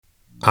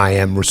I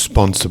am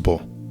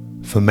responsible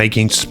for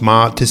making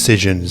smart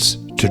decisions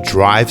to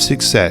drive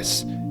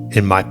success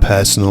in my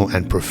personal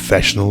and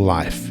professional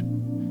life.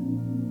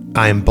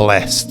 I am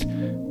blessed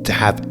to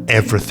have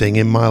everything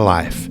in my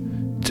life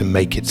to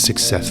make it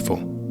successful.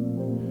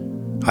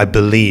 I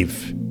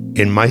believe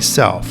in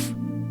myself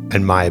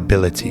and my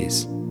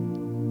abilities.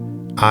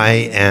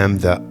 I am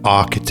the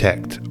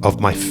architect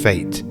of my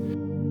fate.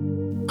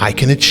 I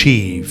can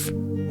achieve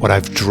what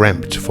I've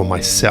dreamt for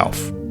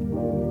myself.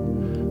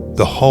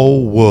 The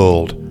whole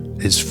world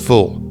is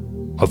full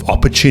of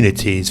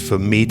opportunities for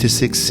me to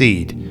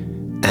succeed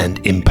and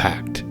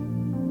impact.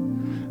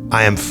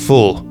 I am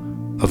full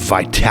of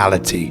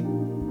vitality.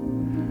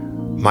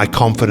 My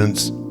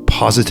confidence,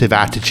 positive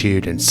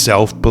attitude, and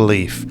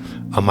self-belief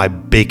are my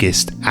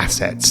biggest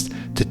assets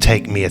to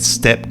take me a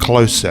step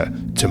closer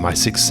to my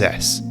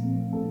success.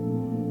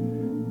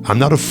 I'm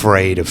not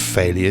afraid of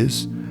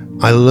failures.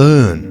 I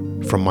learn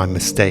from my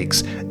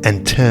mistakes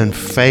and turn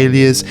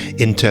failures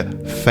into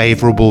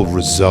favorable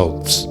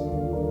results.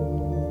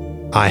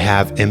 I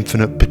have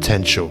infinite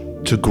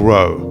potential to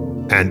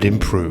grow and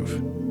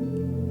improve.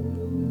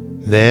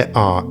 There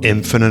are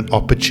infinite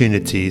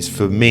opportunities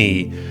for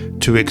me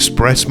to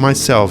express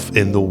myself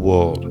in the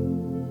world.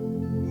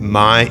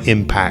 My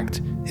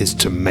impact is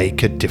to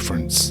make a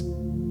difference.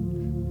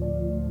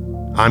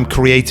 I'm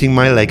creating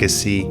my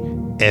legacy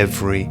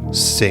every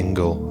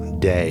single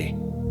day.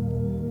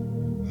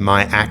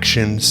 My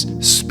actions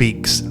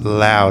speaks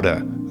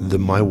louder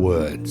than my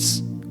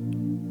words.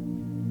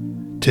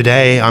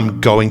 Today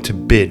I'm going to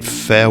bid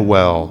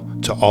farewell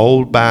to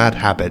old bad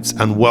habits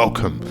and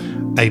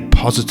welcome a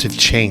positive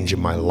change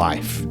in my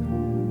life.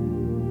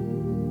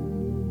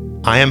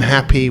 I am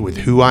happy with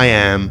who I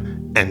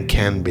am and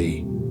can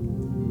be.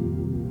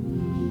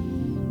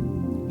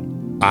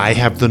 I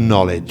have the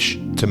knowledge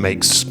to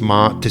make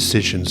smart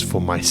decisions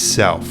for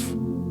myself.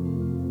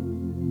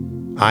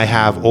 I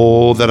have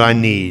all that I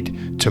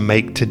need to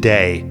make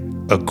today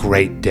a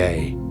great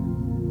day.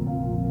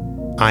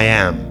 I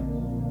am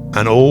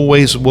and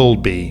always will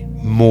be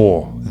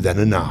more than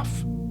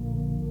enough.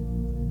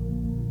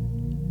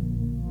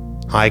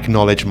 I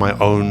acknowledge my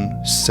own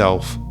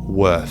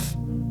self-worth.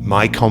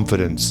 My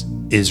confidence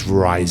is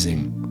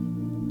rising.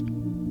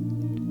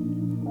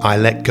 I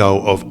let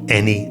go of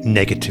any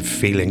negative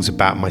feelings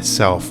about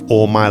myself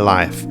or my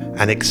life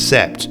and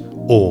accept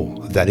all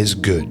that is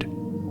good.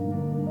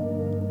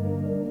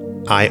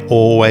 I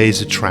always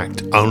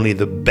attract only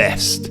the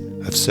best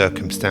of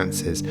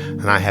circumstances,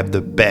 and I have the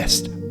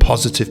best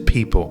positive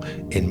people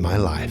in my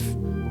life.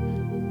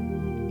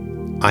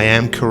 I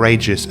am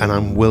courageous and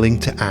I'm willing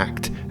to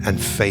act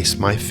and face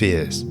my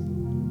fears.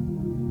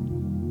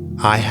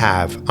 I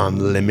have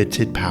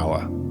unlimited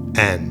power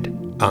and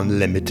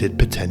unlimited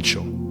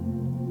potential.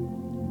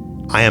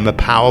 I am a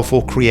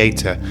powerful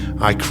creator.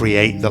 I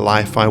create the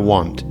life I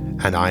want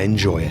and I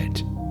enjoy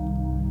it.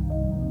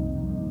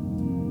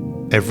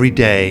 Every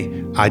day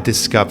I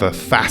discover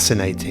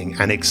fascinating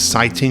and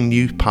exciting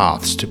new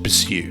paths to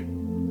pursue.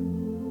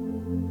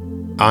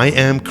 I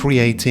am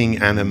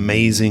creating an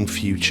amazing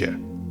future.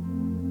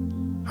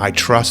 I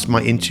trust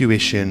my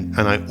intuition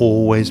and I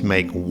always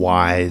make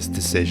wise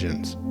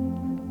decisions.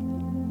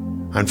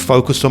 I'm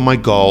focused on my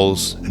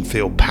goals and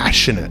feel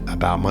passionate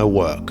about my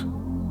work.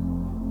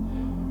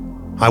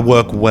 I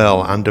work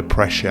well under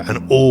pressure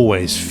and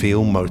always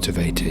feel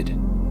motivated.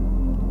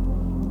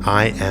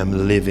 I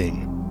am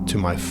living to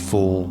my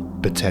full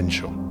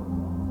potential.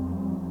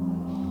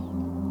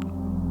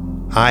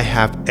 I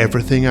have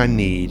everything I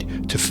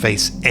need to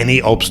face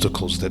any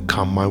obstacles that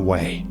come my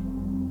way.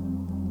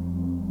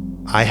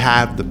 I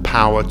have the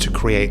power to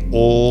create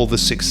all the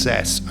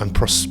success and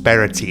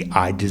prosperity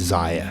I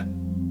desire.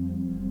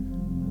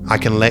 I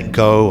can let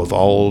go of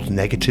old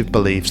negative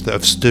beliefs that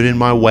have stood in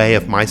my way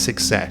of my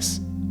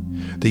success.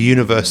 The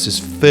universe is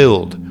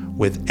filled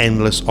with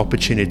endless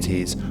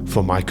opportunities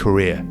for my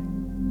career.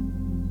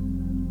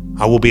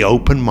 I will be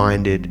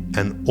open-minded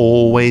and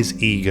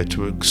always eager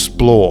to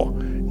explore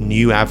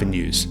new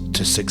avenues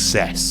to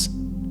success.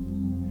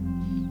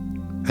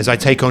 As I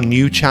take on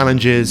new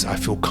challenges, I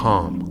feel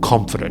calm,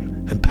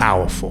 confident, and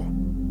powerful.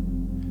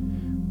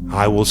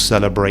 I will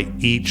celebrate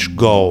each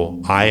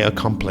goal I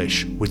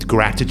accomplish with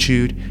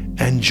gratitude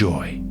and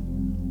joy.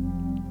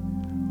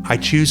 I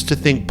choose to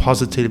think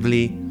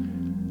positively.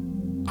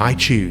 I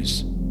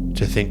choose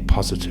to think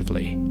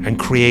positively and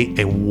create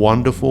a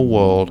wonderful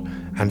world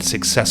and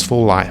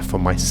successful life for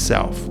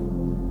myself.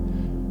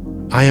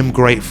 I am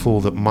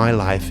grateful that my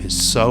life is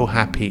so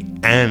happy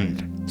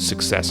and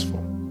successful.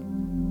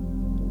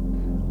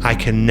 I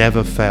can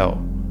never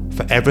fail,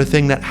 for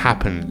everything that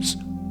happens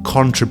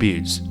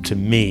contributes to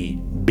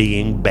me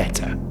being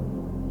better.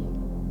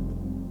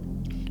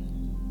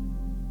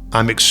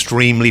 I'm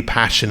extremely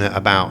passionate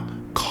about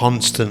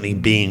constantly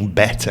being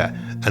better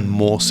and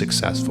more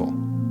successful.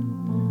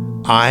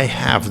 I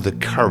have the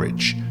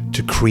courage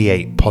to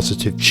create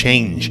positive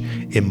change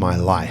in my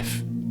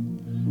life.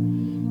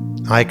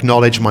 I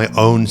acknowledge my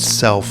own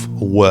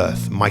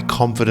self-worth. My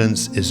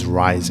confidence is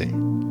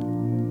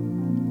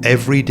rising.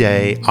 Every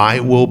day I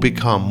will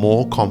become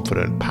more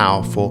confident,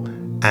 powerful,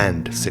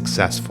 and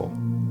successful.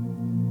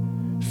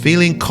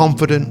 Feeling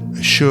confident,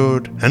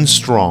 assured, and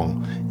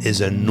strong is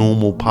a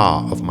normal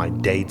part of my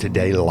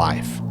day-to-day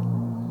life.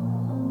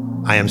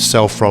 I am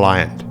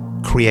self-reliant,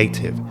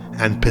 creative,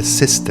 and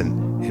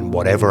persistent in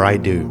whatever I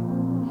do.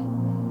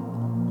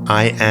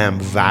 I am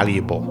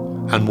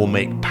valuable and will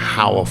make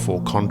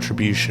powerful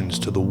contributions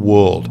to the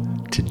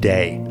world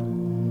today.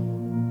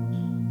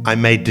 I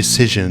made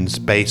decisions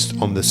based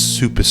on the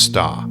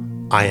superstar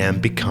I am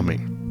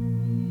becoming.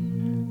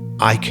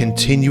 I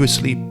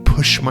continuously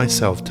push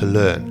myself to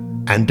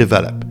learn and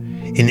develop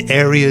in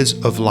areas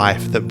of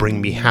life that bring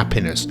me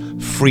happiness,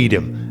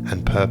 freedom,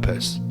 and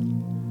purpose.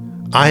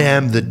 I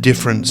am the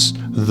difference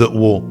that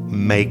will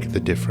make the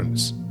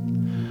difference.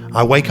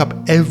 I wake up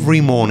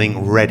every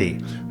morning ready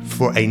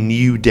for a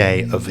new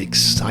day of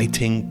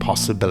exciting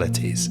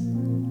possibilities.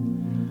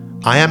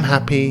 I am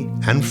happy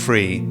and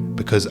free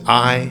because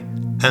I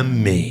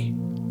am me.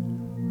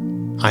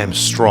 I am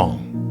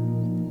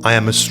strong. I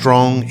am a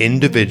strong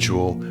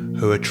individual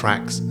who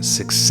attracts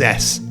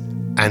success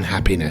and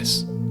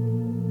happiness.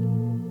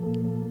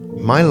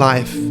 My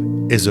life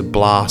is a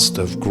blast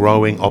of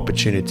growing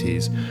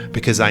opportunities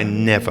because I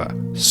never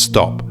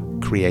stop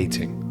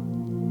creating.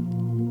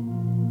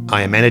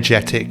 I am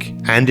energetic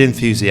and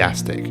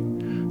enthusiastic.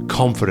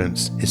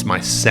 Confidence is my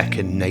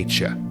second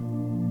nature.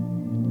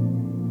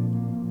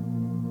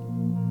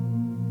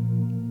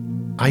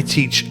 I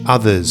teach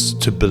others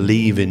to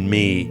believe in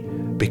me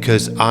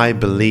because I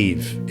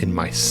believe in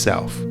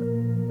myself.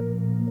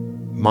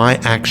 My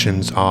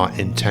actions are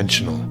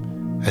intentional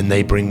and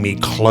they bring me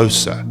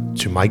closer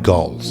to my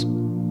goals.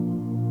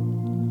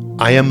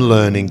 I am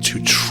learning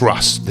to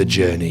trust the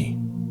journey.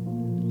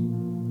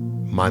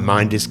 My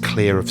mind is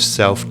clear of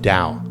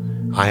self-doubt.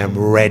 I am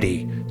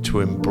ready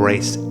to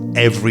embrace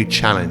every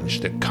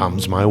challenge that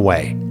comes my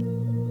way.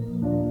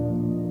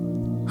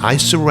 I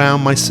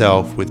surround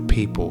myself with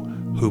people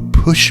who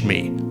push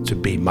me to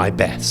be my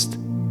best.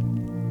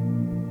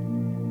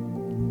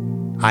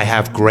 I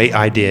have great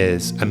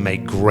ideas and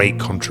make great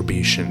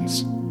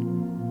contributions.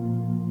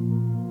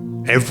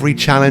 Every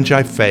challenge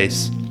I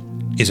face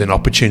is an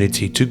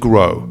opportunity to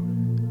grow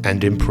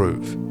and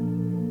improve.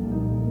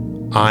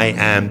 I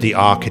am the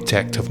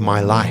architect of my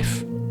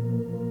life.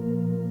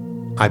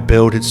 I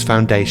build its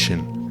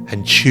foundation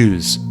and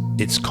choose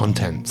its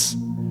contents.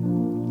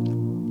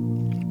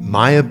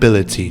 My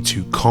ability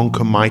to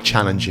conquer my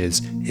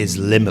challenges is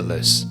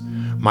limitless.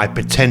 My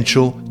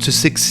potential to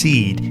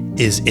succeed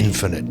is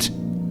infinite.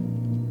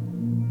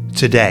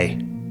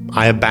 Today,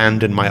 I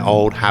abandon my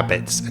old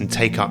habits and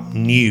take up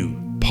new,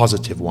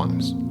 positive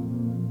ones.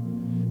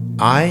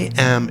 I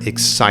am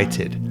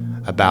excited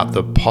about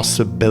the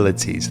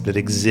possibilities that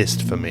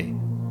exist for me.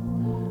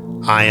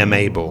 I am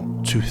able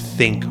to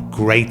think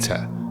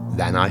greater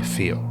than I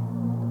feel.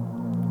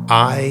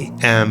 I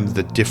am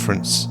the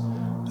difference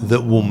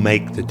that will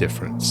make the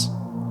difference.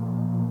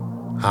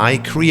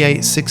 I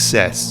create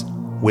success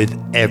with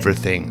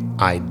everything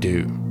I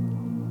do.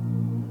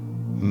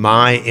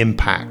 My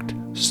impact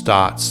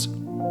starts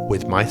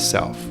with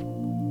myself.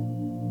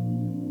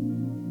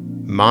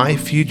 My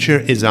future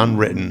is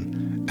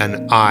unwritten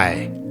and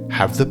I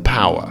have the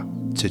power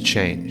to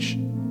change.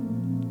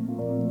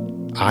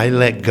 I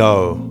let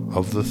go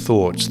of the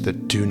thoughts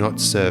that do not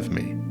serve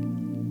me.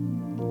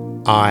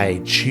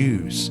 I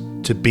choose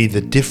to be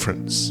the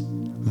difference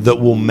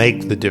that will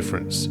make the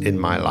difference in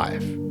my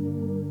life.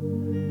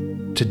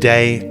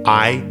 Today,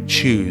 I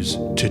choose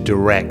to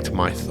direct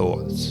my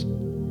thoughts.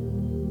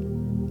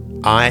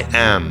 I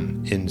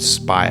am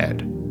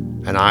inspired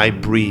and I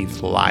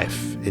breathe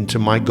life into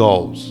my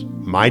goals,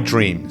 my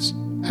dreams,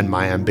 and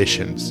my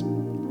ambitions.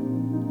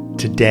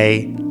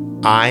 Today,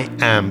 I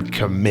am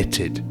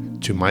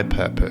committed to my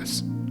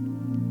purpose.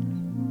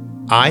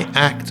 I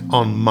act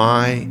on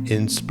my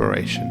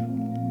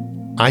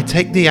inspiration. I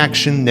take the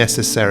action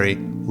necessary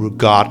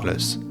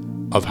regardless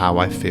of how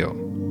I feel.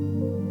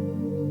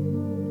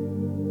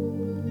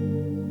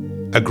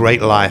 A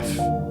great life,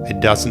 it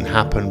doesn't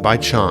happen by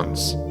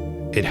chance,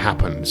 it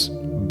happens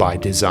by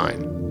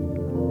design.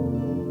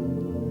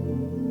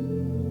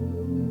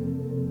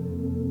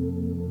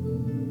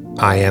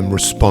 I am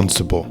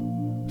responsible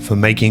for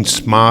making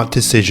smart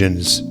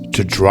decisions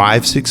to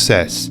drive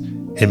success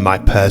in my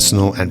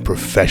personal and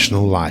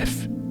professional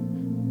life.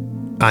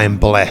 I am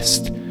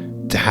blessed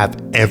to have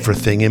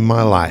everything in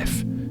my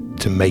life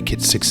to make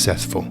it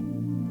successful.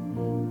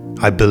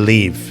 I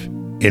believe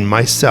in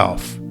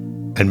myself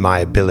and my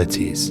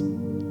abilities.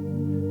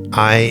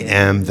 I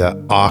am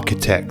the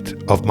architect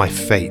of my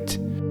fate.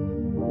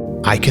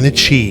 I can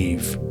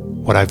achieve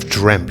what I've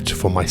dreamt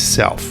for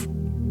myself.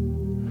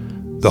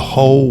 The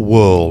whole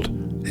world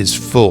is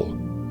full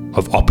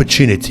of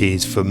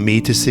opportunities for me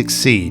to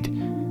succeed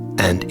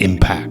and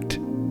impact.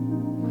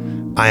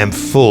 I am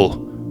full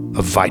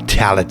of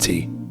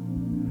vitality.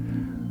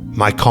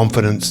 My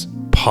confidence,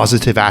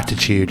 positive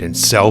attitude, and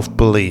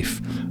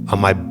self-belief are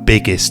my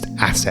biggest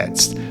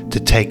assets to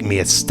take me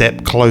a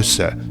step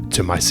closer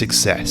to my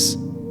success.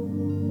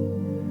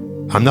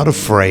 I'm not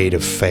afraid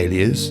of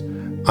failures.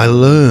 I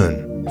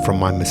learn from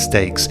my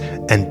mistakes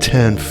and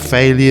turn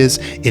failures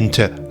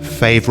into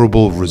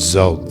favorable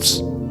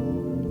results.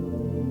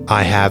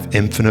 I have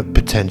infinite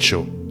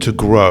potential to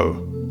grow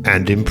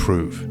and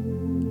improve.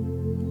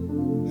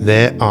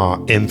 There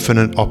are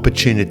infinite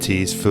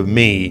opportunities for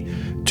me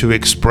to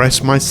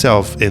express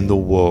myself in the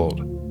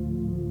world.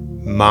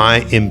 My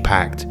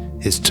impact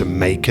is to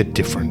make a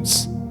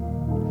difference.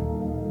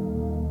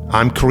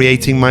 I'm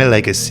creating my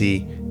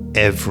legacy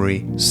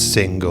every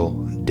single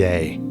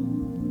day.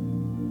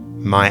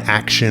 My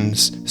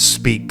actions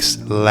speaks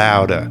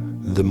louder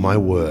than my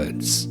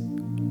words.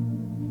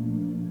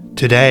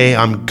 Today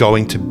I'm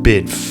going to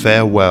bid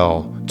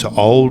farewell to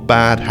old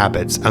bad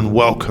habits and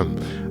welcome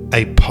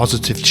a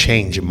positive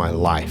change in my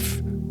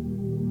life.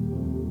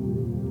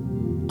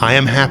 I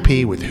am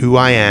happy with who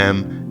I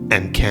am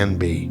and can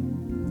be.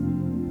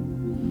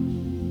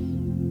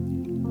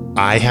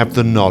 I have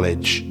the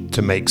knowledge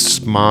to make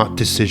smart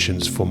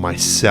decisions for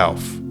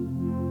myself.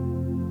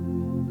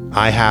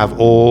 I have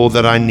all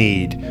that I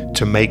need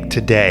to make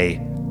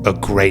today a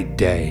great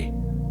day.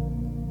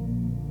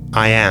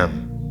 I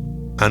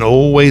am and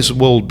always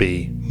will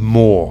be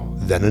more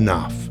than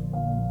enough.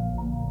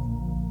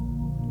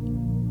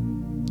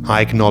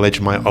 I acknowledge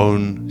my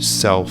own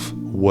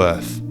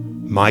self-worth.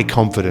 My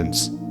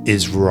confidence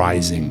is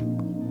rising.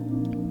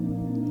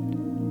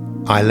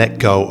 I let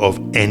go of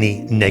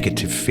any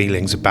negative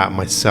feelings about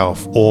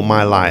myself or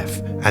my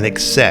life and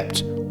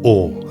accept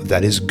all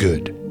that is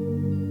good.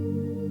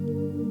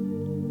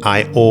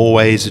 I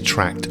always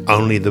attract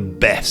only the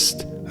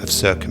best of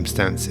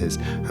circumstances,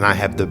 and I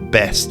have the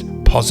best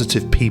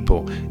positive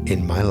people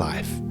in my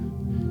life.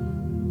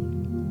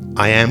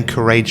 I am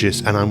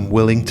courageous and I'm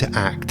willing to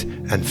act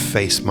and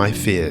face my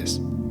fears.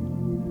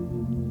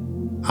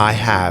 I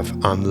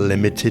have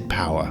unlimited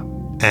power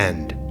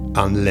and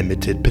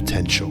unlimited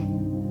potential.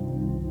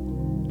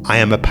 I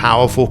am a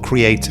powerful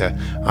creator.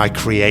 I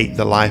create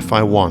the life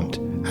I want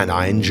and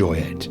I enjoy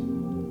it.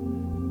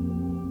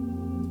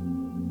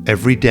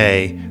 Every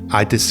day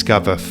I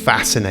discover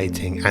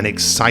fascinating and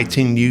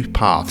exciting new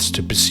paths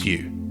to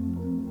pursue.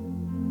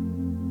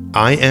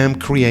 I am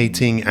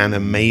creating an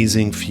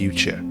amazing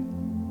future.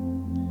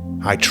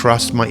 I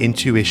trust my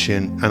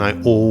intuition and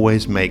I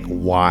always make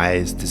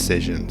wise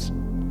decisions.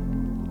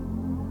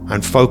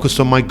 I'm focused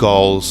on my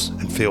goals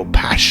and feel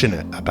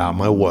passionate about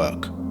my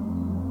work.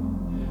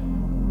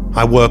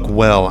 I work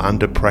well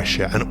under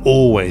pressure and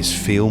always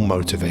feel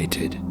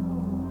motivated.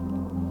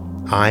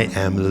 I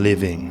am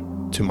living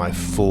to my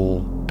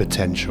full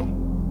potential.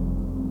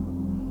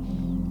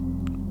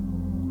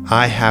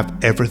 I have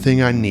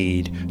everything I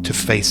need to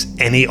face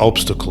any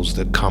obstacles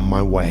that come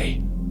my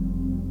way.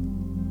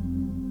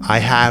 I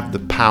have the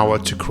power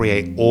to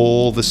create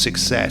all the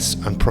success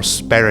and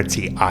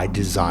prosperity I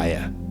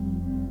desire.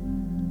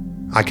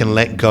 I can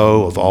let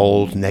go of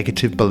old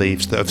negative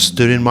beliefs that have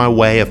stood in my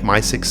way of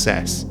my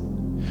success.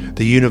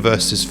 The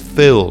universe is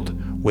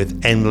filled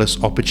with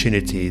endless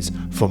opportunities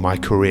for my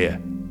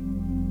career.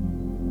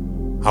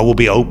 I will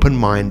be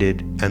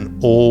open-minded and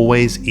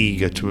always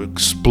eager to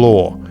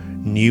explore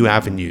new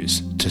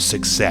avenues to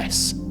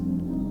success.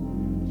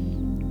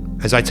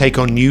 As I take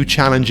on new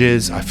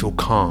challenges, I feel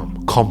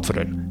calm,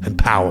 confident, and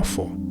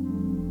powerful.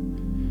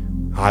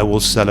 I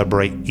will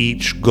celebrate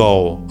each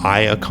goal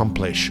I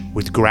accomplish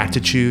with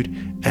gratitude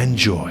and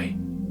joy.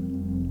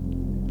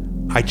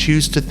 I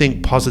choose to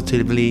think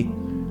positively.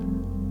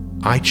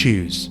 I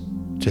choose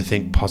to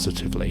think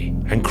positively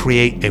and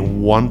create a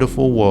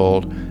wonderful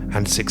world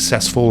and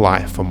successful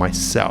life for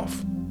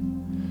myself.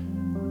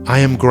 I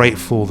am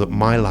grateful that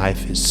my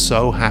life is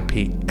so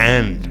happy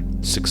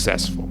and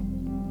successful.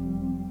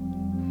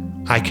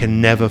 I can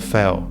never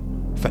fail,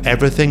 for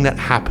everything that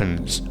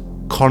happens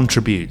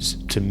contributes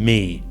to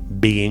me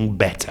being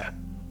better.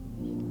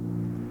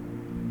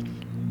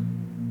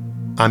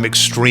 I'm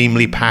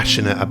extremely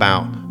passionate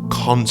about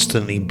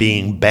constantly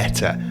being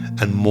better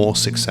and more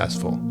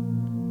successful.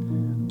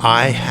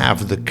 I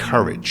have the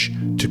courage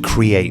to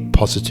create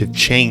positive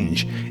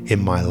change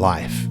in my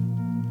life.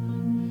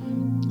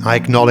 I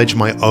acknowledge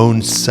my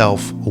own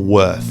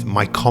self-worth.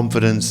 My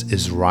confidence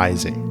is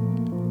rising.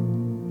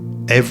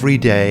 Every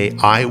day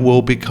I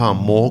will become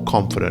more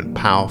confident,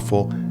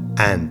 powerful,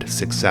 and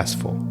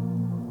successful.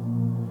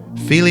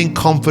 Feeling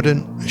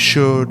confident,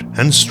 assured,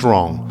 and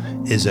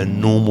strong is a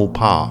normal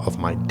part of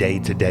my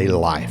day-to-day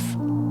life.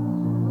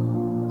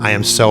 I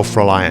am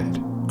self-reliant,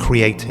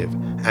 creative,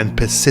 and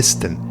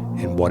persistent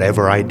in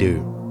whatever I do.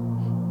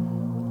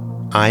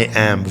 I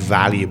am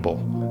valuable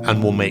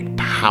and will make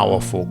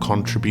powerful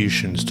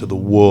contributions to the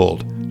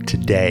world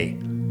today.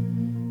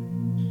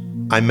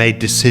 I made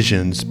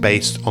decisions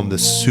based on the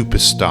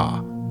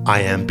superstar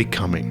I am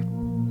becoming.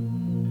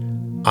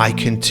 I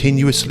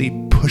continuously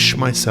push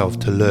myself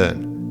to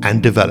learn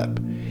and develop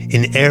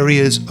in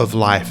areas of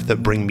life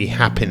that bring me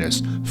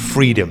happiness,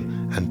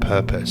 freedom, and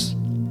purpose.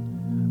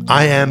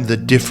 I am the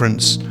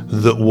difference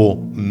that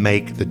will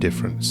make the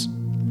difference.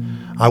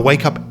 I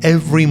wake up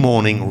every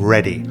morning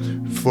ready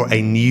for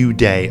a new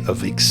day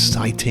of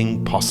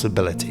exciting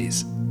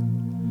possibilities.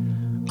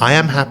 I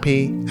am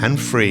happy and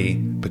free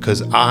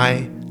because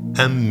I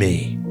am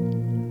me.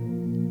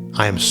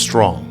 I am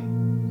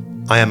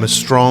strong. I am a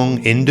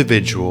strong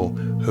individual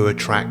who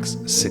attracts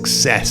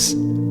success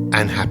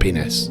and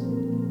happiness.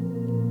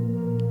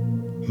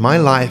 My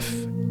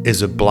life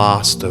is a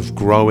blast of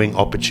growing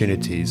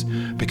opportunities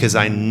because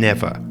I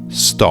never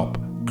stop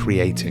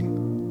creating.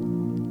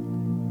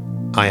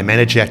 I am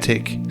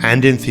energetic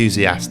and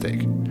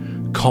enthusiastic.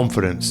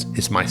 Confidence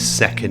is my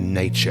second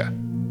nature.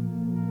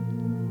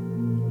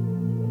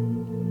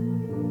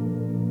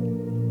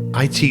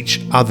 I teach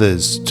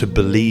others to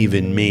believe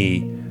in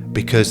me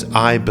because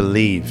I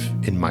believe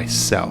in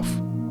myself.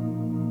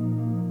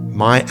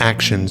 My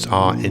actions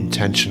are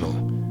intentional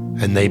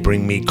and they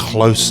bring me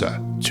closer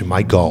to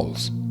my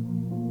goals.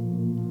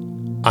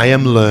 I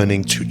am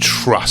learning to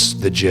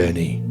trust the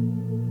journey.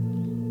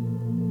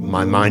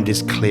 My mind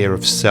is clear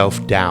of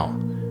self-doubt.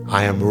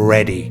 I am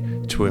ready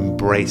to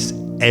embrace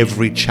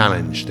every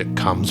challenge that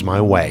comes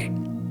my way.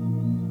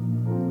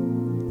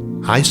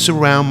 I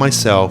surround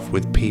myself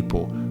with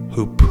people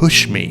who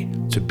push me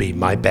to be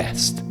my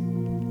best.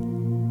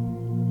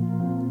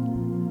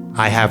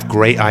 I have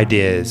great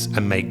ideas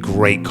and make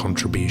great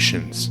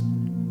contributions.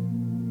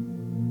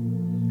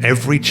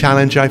 Every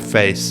challenge I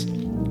face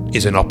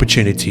is an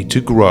opportunity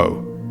to grow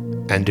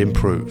and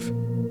improve.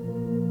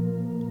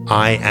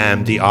 I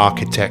am the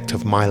architect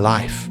of my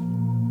life.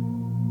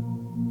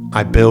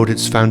 I build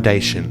its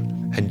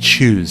foundation and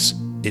choose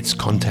its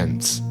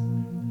contents.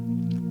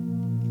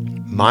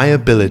 My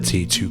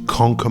ability to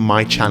conquer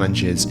my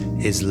challenges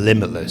is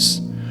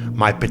limitless.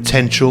 My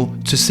potential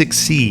to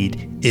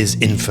succeed is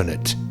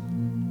infinite.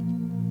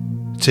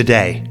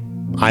 Today,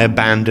 I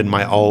abandon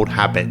my old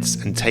habits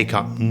and take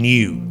up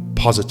new,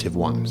 positive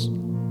ones.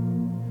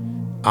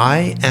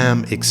 I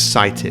am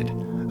excited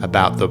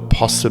about the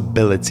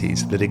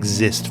possibilities that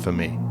exist for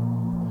me.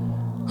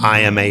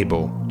 I am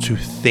able to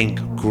think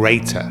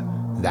greater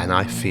than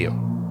I feel.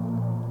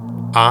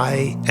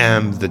 I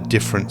am the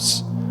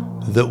difference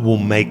that will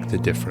make the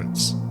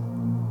difference.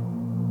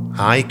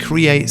 I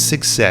create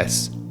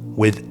success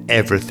with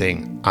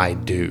everything I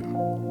do.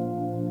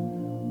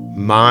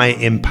 My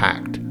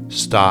impact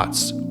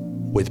starts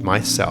with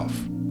myself.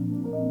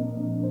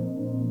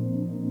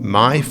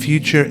 My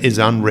future is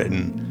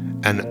unwritten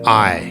and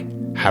I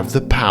have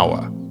the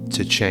power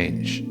to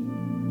change.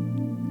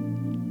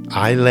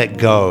 I let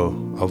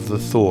go of the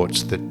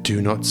thoughts that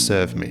do not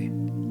serve me.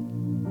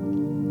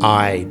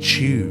 I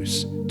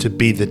choose to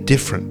be the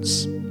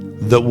difference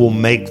that will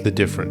make the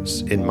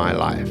difference in my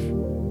life.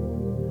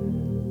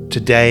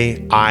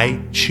 Today, I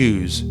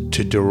choose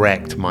to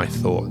direct my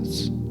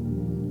thoughts.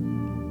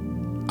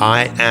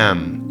 I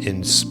am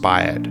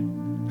inspired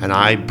and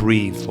I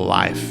breathe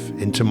life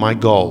into my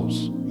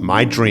goals,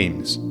 my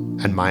dreams,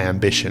 and my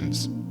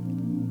ambitions.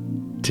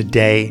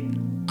 Today,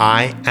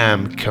 I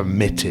am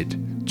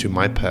committed to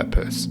my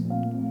purpose.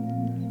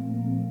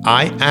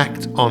 I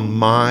act on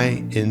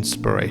my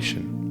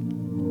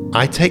inspiration.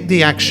 I take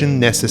the action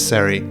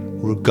necessary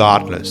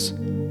regardless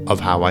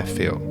of how I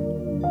feel.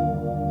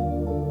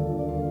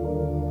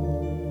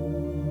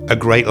 A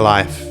great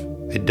life,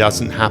 it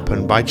doesn't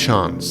happen by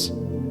chance,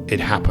 it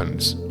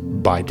happens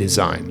by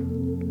design.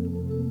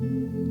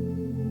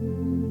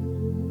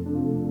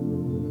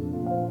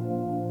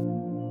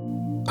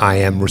 I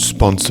am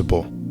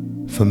responsible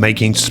for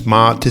making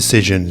smart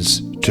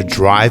decisions to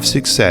drive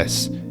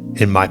success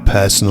in my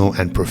personal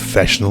and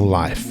professional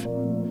life.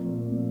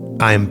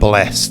 I am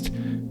blessed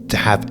to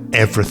have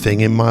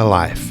everything in my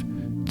life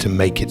to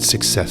make it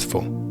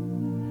successful.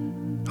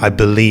 I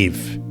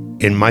believe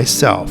in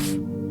myself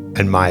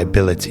and my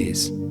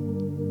abilities.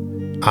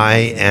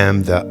 I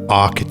am the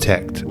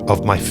architect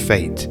of my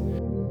fate.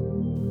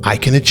 I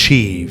can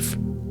achieve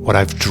what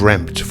I've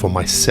dreamt for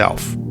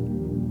myself.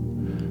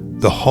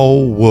 The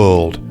whole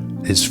world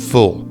is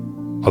full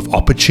of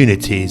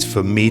opportunities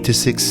for me to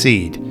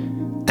succeed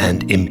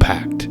and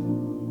impact.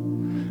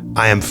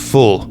 I am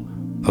full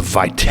of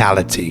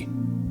vitality.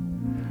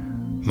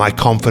 My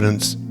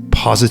confidence,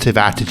 positive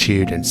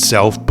attitude, and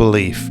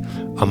self-belief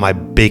are my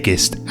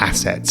biggest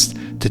assets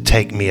to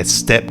take me a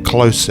step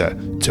closer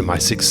to my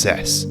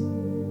success.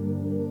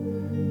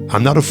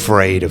 I'm not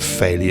afraid of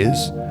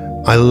failures.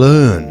 I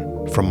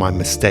learn from my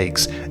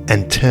mistakes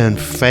and turn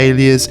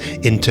failures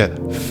into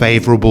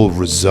favorable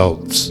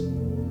results.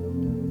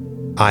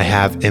 I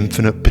have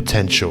infinite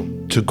potential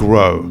to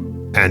grow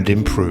and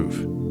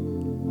improve.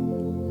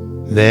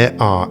 There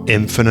are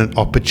infinite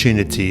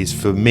opportunities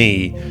for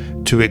me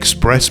to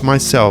express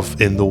myself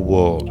in the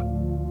world.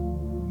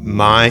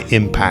 My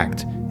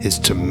impact is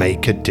to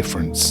make a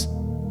difference.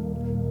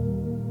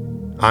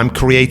 I'm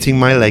creating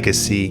my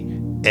legacy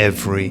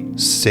every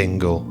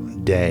single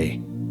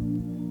day.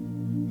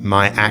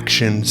 My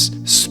actions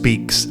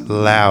speaks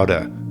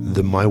louder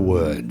than my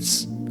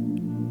words.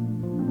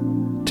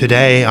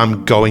 Today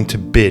I'm going to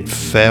bid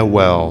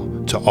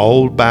farewell to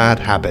old bad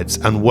habits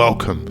and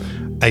welcome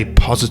a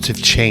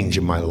positive change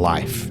in my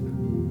life.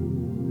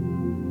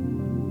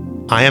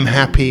 I am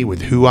happy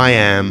with who I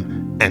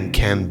am and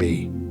can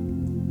be.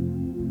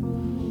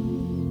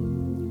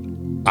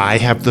 I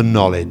have the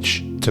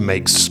knowledge to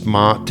make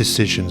smart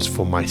decisions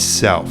for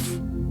myself.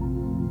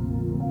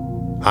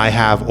 I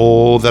have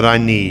all that I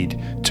need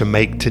to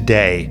make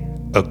today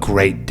a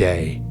great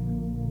day.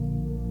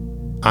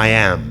 I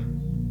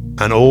am,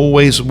 and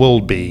always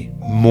will be,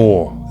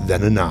 more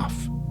than enough.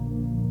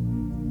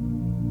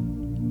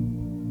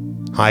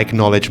 I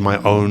acknowledge my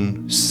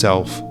own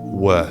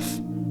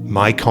self-worth.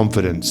 My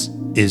confidence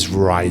is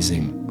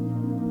rising.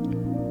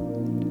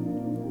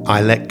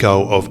 I let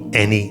go of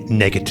any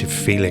negative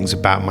feelings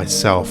about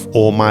myself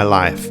or my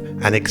life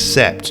and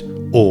accept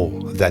all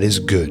that is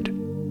good.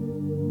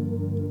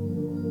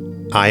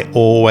 I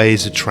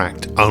always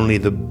attract only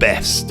the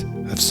best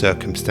of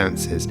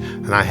circumstances,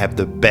 and I have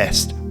the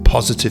best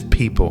positive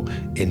people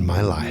in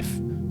my life.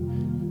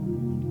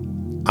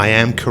 I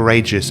am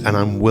courageous and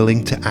I'm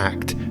willing to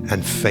act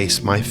and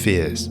face my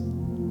fears.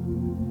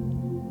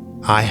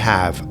 I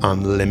have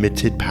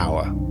unlimited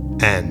power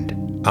and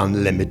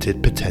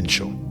unlimited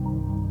potential.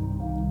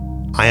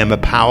 I am a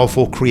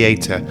powerful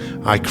creator.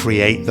 I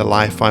create the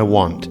life I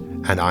want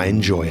and I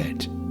enjoy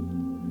it.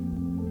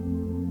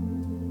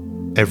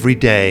 Every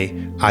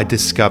day I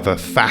discover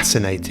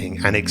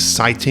fascinating and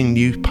exciting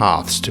new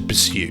paths to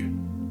pursue.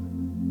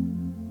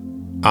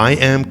 I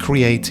am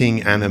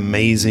creating an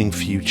amazing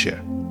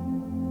future.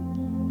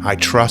 I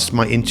trust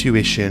my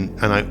intuition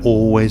and I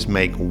always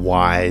make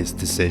wise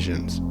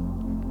decisions.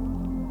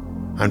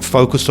 I'm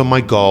focused on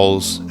my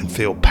goals and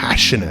feel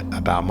passionate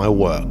about my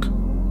work.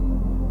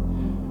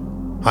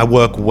 I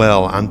work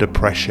well under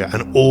pressure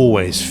and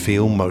always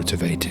feel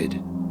motivated.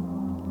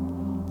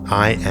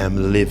 I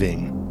am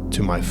living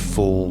to my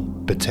full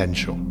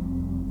potential.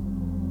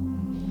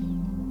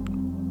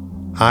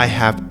 I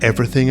have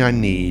everything I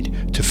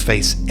need to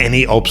face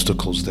any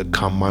obstacles that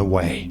come my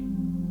way.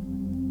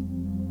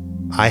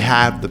 I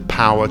have the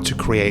power to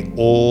create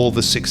all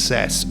the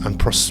success and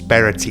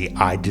prosperity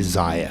I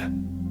desire.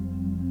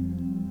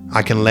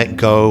 I can let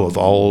go of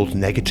old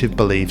negative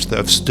beliefs that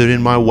have stood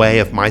in my way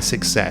of my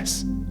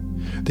success.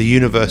 The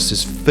universe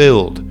is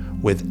filled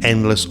with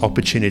endless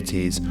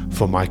opportunities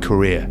for my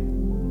career.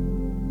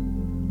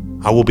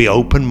 I will be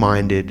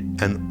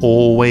open-minded and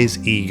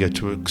always eager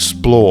to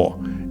explore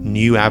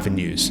new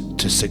avenues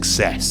to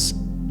success.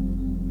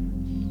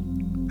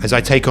 As I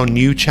take on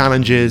new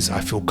challenges,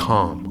 I feel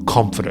calm,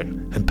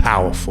 confident, and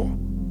powerful.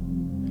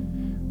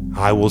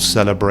 I will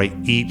celebrate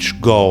each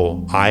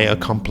goal I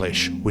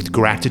accomplish with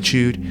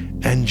gratitude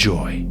and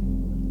joy.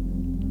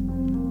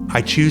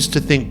 I choose to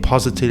think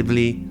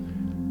positively.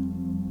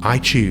 I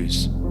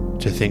choose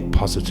to think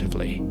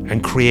positively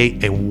and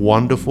create a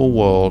wonderful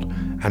world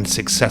and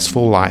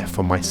successful life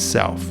for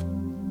myself.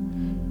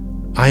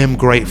 I am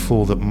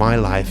grateful that my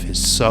life is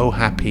so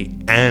happy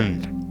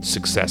and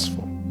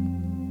successful.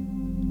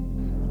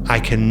 I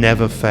can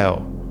never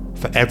fail,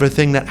 for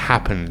everything that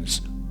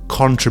happens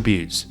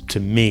contributes to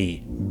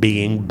me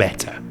being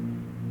better.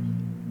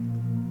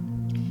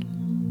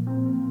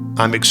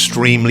 I'm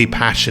extremely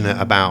passionate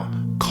about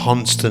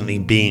constantly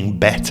being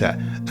better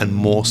and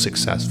more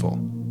successful.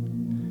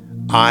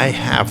 I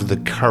have the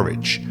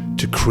courage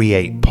to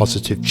create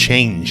positive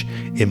change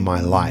in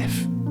my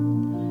life.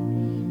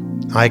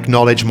 I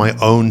acknowledge my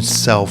own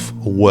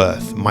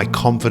self-worth. My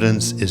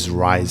confidence is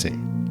rising.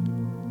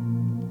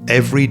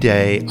 Every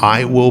day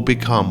I will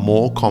become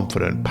more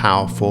confident,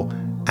 powerful,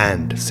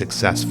 and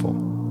successful.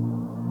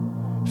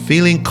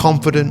 Feeling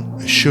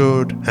confident,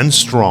 assured, and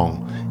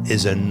strong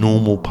is a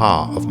normal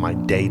part of my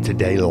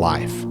day-to-day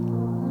life.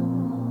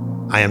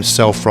 I am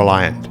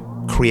self-reliant,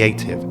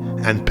 creative,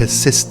 and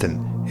persistent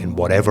in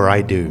whatever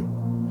I do.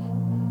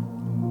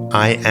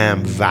 I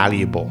am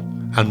valuable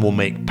and will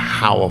make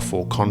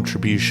powerful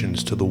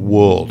contributions to the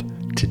world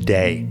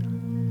today.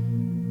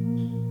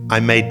 I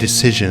made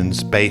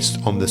decisions based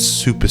on the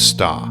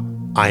superstar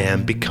I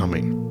am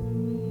becoming.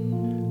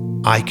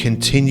 I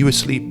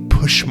continuously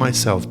push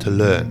myself to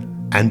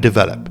learn and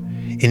develop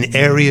in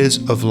areas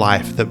of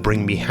life that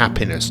bring me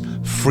happiness,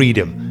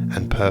 freedom,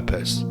 and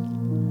purpose.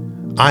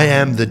 I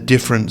am the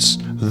difference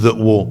that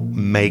will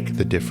make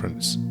the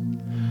difference.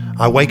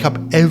 I wake up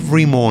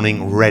every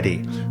morning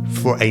ready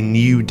for a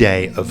new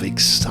day of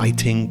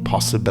exciting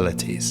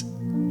possibilities.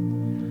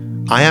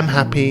 I am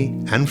happy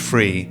and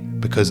free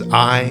because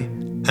I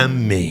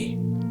am me.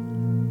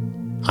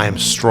 I am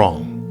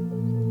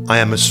strong. I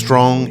am a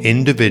strong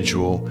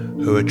individual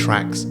who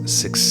attracts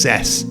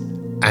success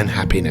and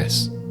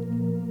happiness.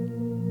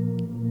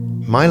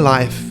 My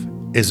life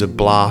is a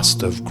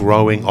blast of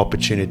growing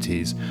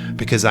opportunities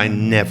because I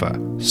never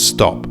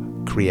stop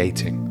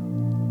creating.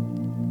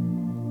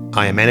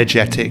 I am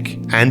energetic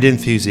and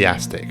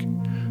enthusiastic.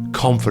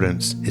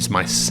 Confidence is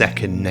my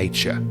second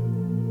nature.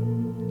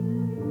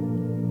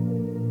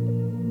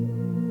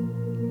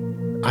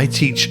 I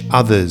teach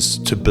others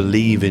to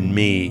believe in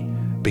me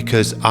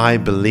because I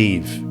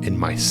believe in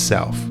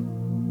myself.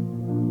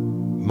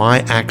 My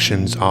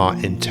actions are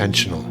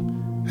intentional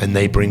and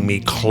they bring me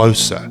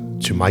closer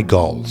to my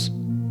goals.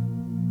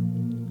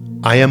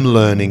 I am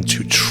learning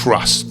to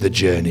trust the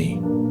journey.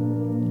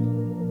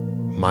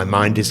 My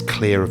mind is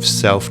clear of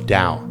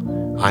self-doubt.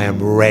 I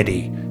am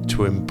ready to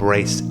to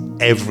embrace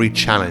every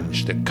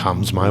challenge that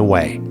comes my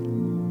way.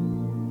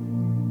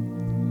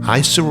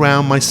 I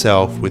surround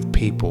myself with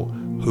people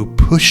who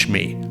push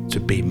me to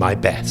be my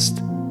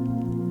best.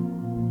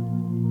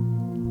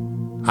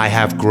 I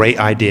have great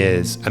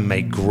ideas and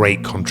make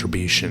great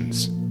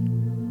contributions.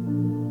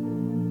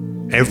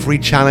 Every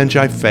challenge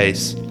I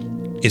face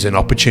is an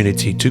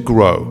opportunity to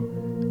grow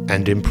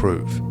and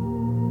improve.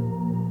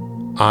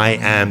 I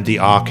am the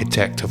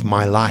architect of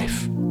my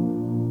life.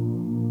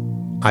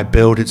 I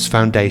build its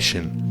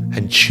foundation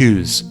and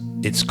choose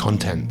its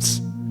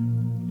contents.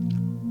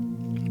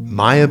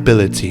 My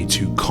ability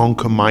to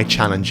conquer my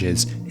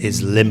challenges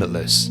is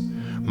limitless.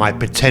 My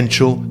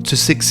potential to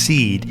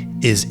succeed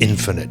is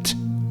infinite.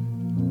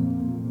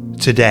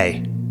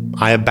 Today,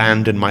 I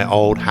abandon my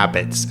old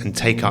habits and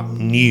take up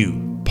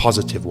new,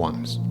 positive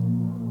ones.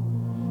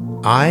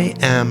 I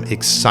am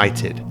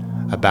excited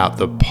about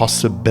the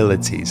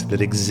possibilities that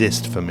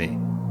exist for me.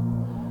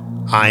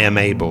 I am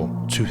able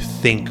to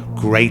think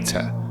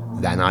greater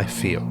than I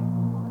feel.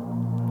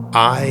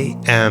 I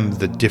am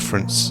the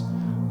difference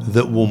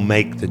that will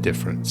make the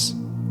difference.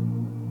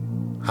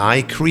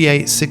 I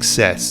create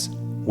success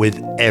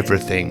with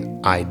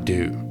everything I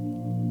do.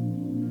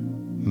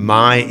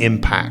 My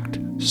impact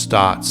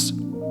starts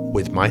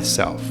with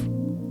myself.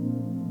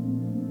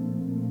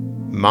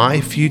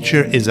 My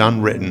future is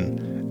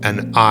unwritten,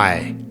 and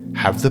I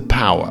have the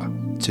power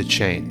to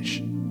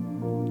change.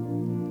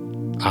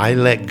 I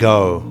let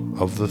go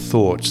of the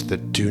thoughts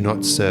that do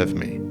not serve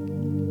me.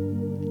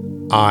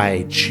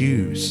 I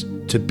choose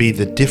to be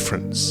the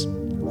difference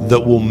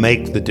that will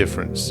make the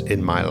difference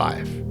in my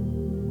life.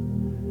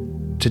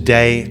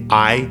 Today,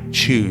 I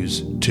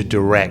choose to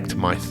direct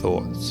my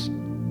thoughts.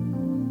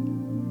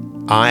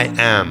 I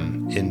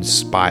am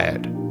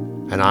inspired,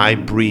 and I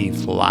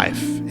breathe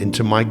life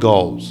into my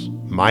goals,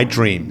 my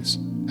dreams,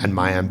 and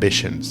my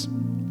ambitions.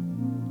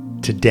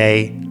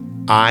 Today,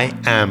 I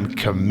am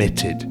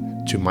committed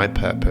to my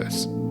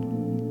purpose.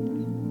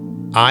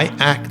 I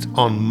act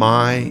on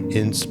my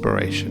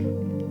inspiration.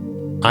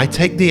 I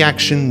take the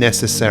action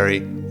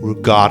necessary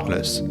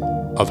regardless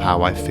of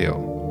how I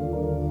feel.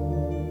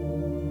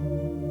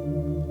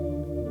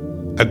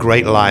 A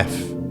great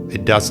life,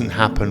 it doesn't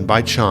happen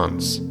by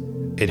chance,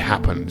 it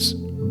happens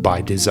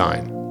by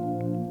design.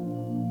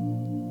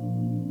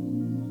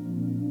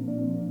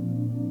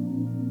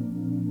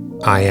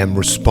 I am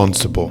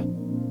responsible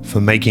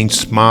for making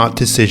smart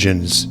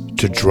decisions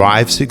to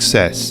drive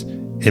success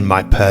in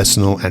my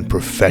personal and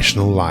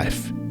professional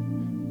life.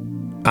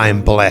 I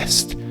am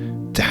blessed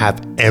to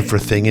have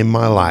everything in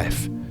my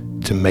life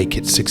to make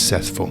it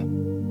successful.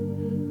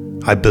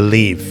 I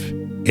believe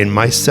in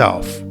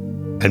myself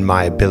and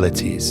my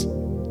abilities.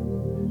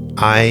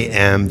 I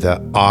am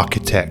the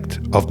architect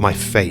of my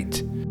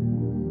fate.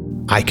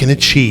 I can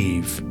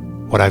achieve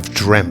what I've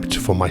dreamt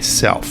for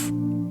myself.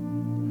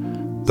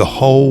 The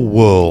whole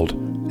world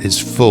is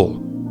full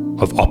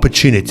of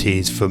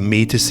opportunities for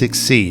me to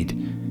succeed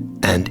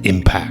and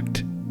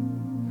impact.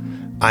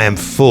 I am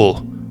full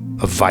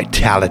of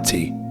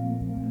vitality.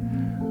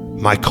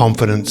 My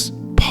confidence,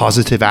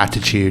 positive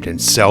attitude,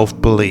 and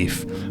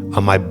self-belief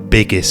are my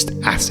biggest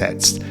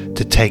assets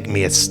to take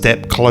me a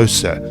step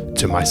closer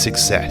to my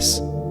success.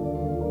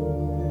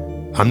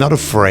 I'm not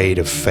afraid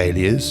of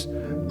failures.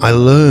 I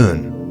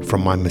learn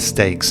from my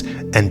mistakes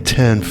and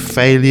turn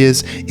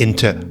failures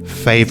into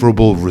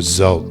favorable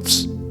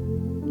results.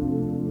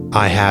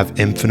 I have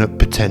infinite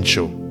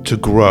potential to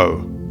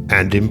grow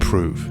and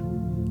improve.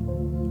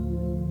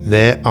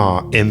 There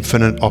are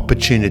infinite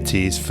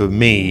opportunities for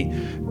me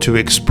to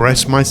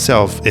express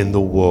myself in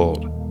the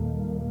world.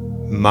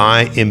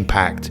 My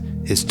impact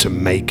is to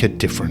make a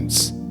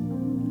difference.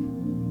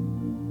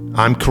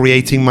 I'm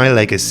creating my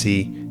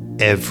legacy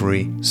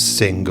every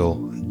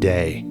single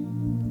day.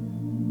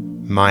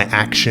 My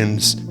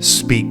actions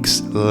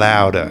speaks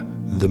louder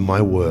than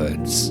my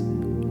words.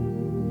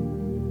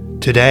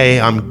 Today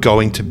I'm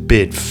going to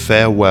bid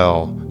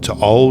farewell to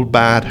old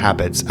bad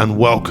habits and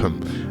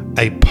welcome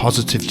a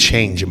positive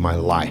change in my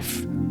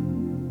life.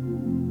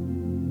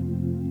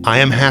 I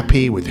am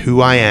happy with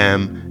who I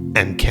am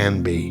and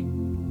can be.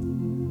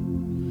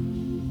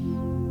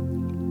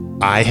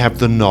 I have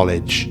the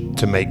knowledge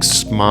to make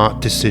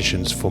smart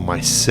decisions for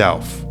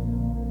myself.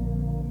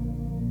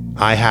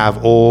 I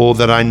have all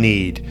that I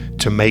need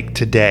to make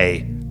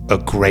today a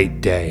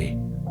great day.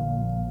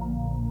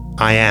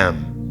 I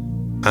am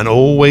and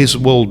always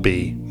will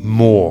be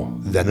more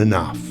than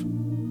enough.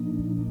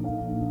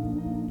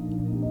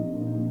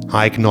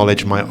 I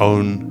acknowledge my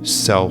own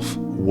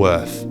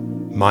self-worth.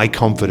 My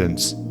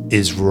confidence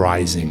is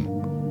rising.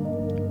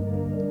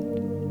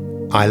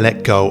 I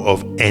let go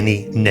of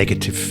any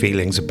negative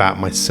feelings about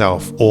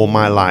myself or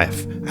my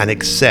life and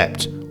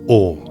accept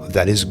all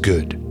that is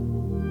good.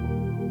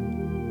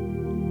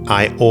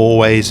 I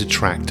always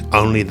attract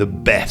only the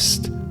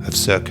best of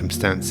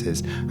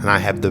circumstances, and I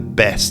have the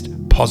best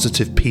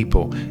positive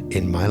people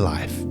in my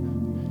life.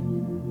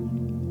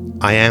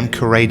 I am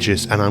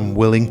courageous and I'm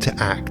willing to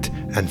act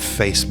and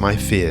face my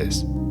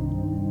fears.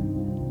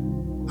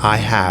 I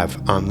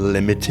have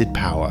unlimited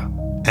power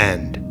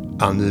and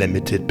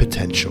unlimited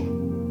potential.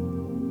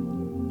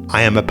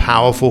 I am a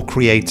powerful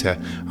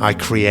creator. I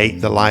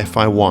create the life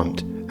I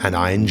want, and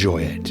I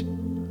enjoy it.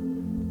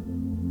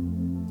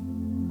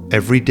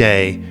 Every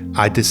day,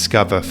 I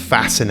discover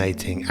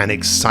fascinating and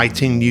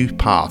exciting new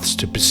paths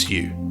to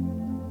pursue.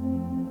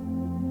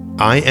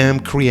 I am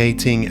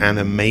creating an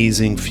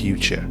amazing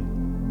future.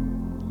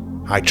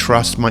 I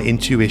trust my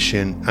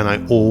intuition, and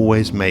I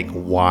always make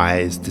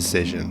wise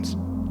decisions.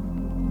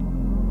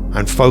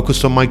 I'm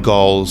focused on my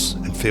goals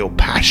and feel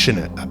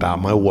passionate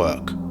about my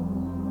work.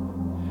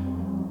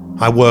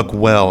 I work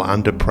well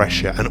under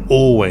pressure and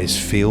always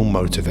feel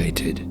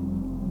motivated.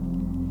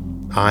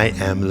 I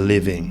am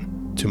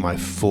living to my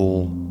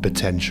full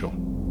potential.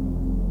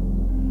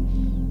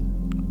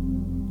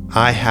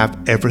 I have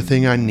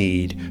everything I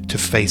need to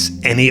face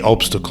any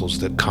obstacles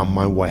that come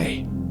my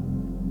way.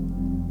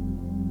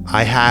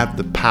 I have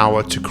the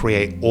power to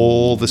create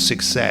all the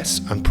success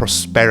and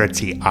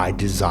prosperity I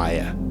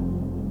desire.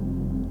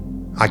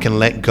 I can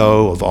let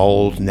go of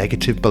old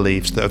negative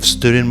beliefs that have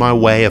stood in my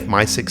way of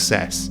my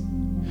success.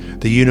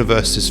 The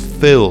universe is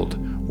filled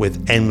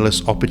with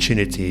endless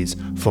opportunities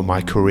for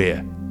my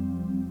career.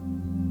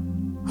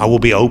 I will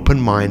be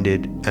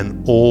open-minded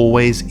and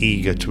always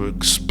eager to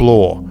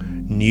explore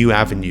new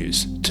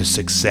avenues to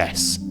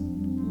success.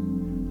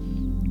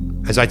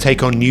 As I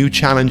take on new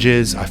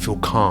challenges, I feel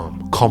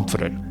calm,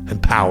 confident,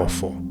 and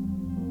powerful.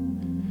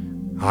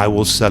 I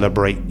will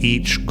celebrate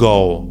each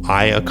goal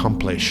I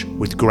accomplish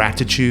with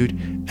gratitude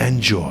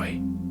and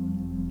joy.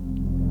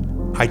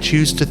 I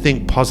choose to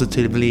think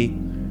positively.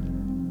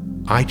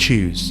 I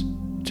choose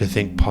to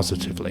think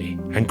positively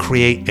and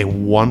create a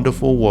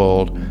wonderful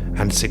world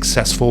and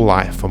successful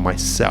life for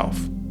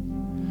myself.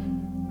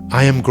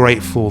 I am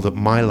grateful that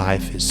my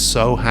life is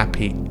so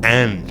happy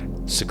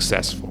and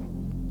successful.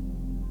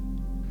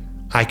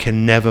 I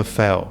can never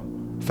fail,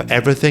 for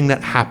everything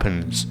that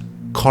happens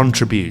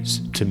contributes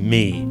to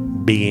me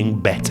being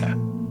better.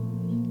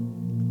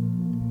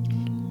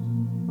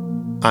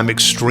 I'm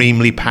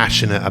extremely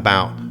passionate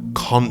about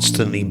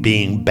constantly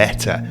being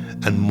better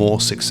and more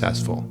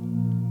successful.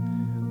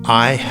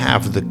 I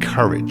have the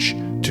courage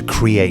to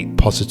create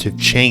positive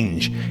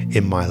change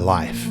in my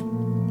life.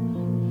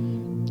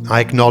 I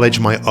acknowledge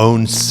my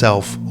own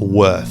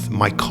self-worth.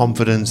 My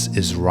confidence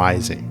is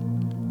rising.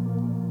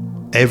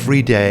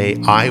 Every day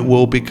I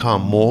will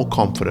become more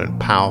confident,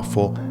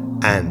 powerful,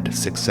 and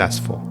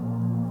successful.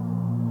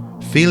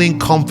 Feeling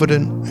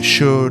confident,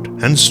 assured,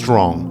 and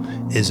strong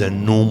is a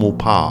normal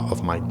part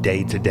of my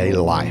day-to-day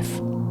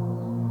life.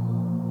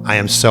 I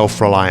am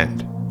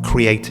self-reliant,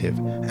 creative,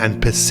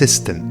 and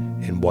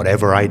persistent in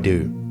whatever I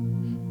do.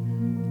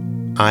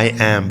 I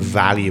am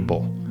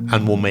valuable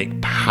and will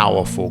make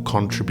powerful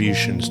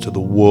contributions to the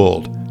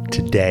world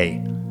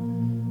today.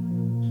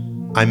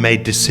 I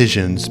made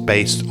decisions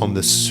based on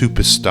the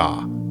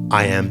superstar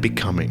I am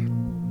becoming.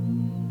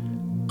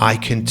 I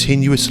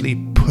continuously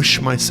push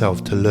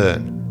myself to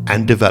learn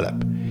and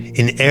develop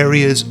in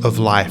areas of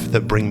life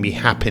that bring me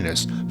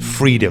happiness,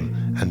 freedom,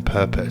 and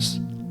purpose.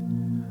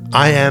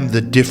 I am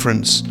the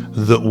difference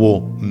that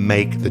will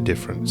make the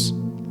difference.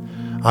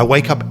 I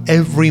wake up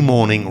every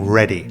morning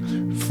ready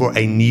for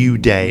a new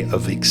day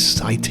of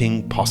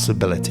exciting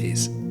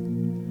possibilities.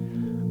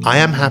 I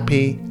am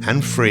happy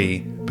and free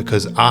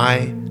because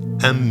I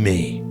am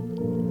me.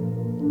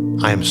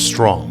 I am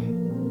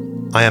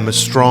strong. I am a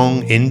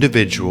strong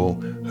individual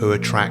who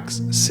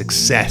attracts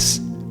success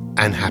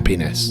and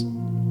happiness.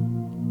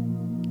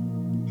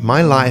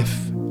 My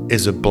life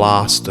is a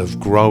blast of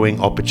growing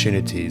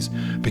opportunities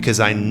because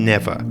I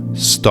never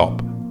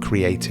stop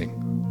creating.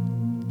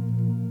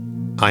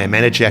 I am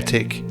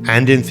energetic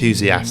and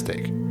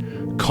enthusiastic.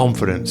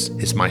 Confidence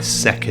is my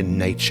second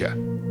nature.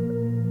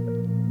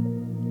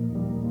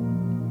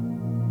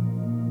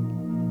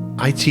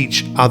 I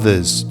teach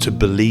others to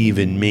believe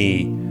in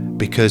me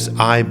because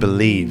I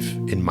believe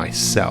in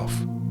myself.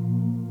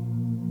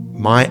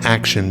 My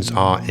actions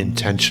are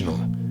intentional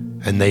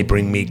and they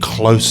bring me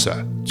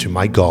closer to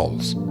my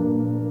goals.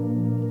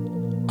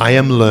 I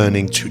am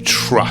learning to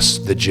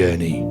trust the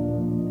journey.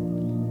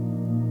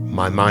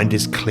 My mind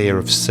is clear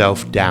of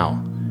self-doubt.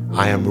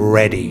 I am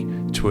ready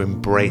to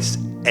embrace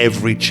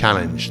every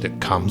challenge that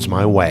comes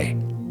my way.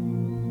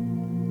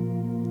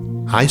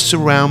 I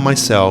surround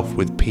myself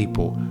with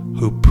people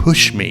who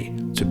push me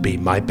to be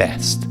my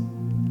best.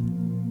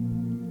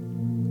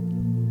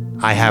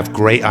 I have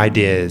great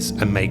ideas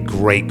and make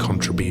great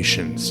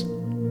contributions.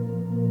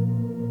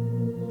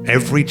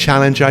 Every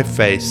challenge I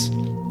face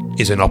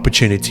is an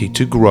opportunity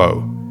to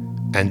grow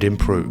and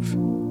improve.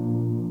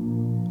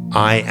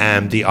 I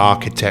am the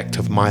architect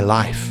of my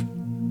life.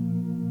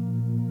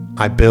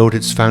 I build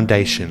its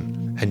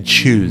foundation and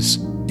choose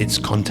its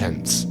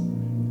contents.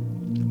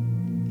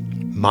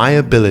 My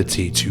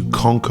ability to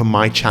conquer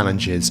my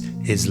challenges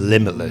is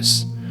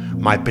limitless.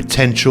 My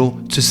potential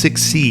to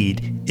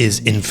succeed is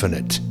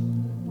infinite.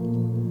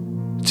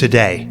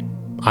 Today,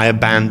 I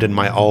abandon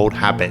my old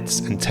habits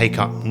and take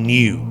up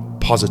new,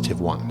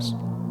 positive ones.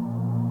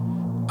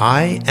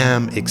 I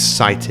am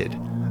excited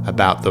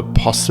about the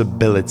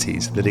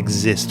possibilities that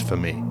exist for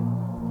me.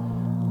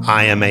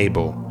 I am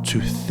able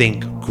to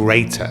think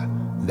greater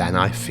than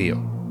I feel.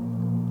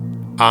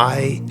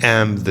 I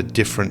am the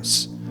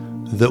difference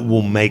that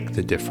will make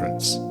the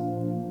difference.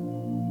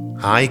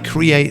 I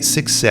create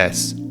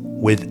success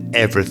with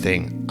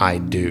everything I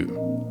do.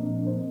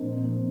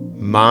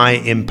 My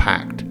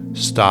impact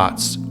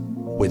starts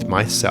with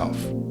myself.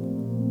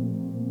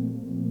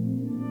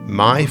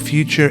 My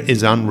future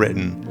is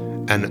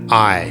unwritten, and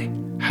I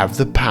have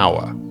the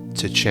power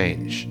to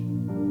change.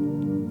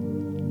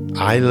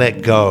 I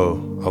let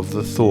go of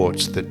the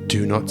thoughts that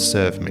do not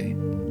serve me.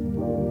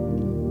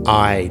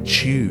 I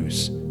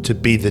choose to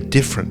be the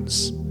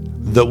difference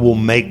that will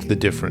make the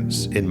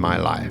difference in my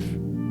life.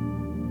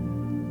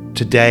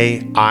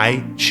 Today,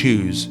 I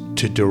choose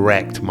to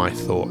direct my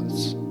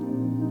thoughts.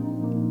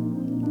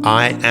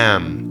 I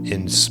am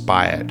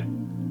inspired,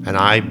 and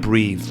I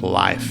breathe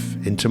life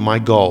into my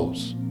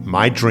goals,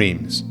 my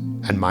dreams,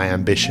 and my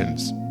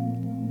ambitions.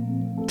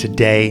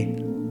 Today,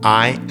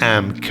 I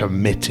am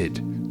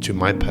committed to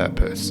my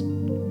purpose.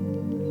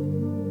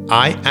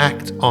 I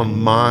act on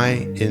my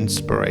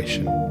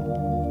inspiration.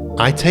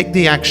 I take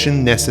the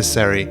action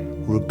necessary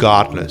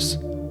regardless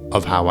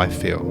of how I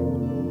feel.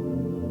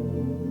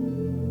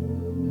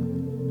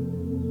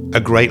 A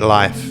great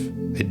life,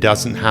 it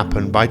doesn't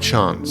happen by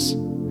chance,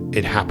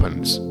 it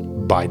happens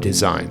by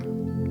design.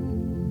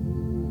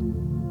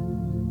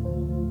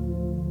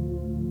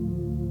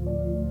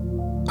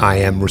 I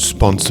am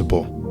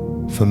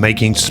responsible for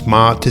making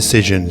smart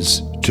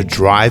decisions to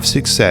drive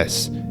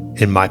success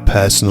in my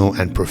personal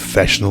and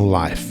professional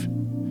life.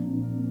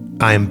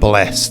 I am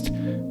blessed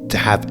to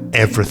have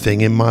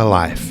everything in my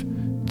life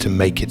to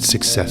make it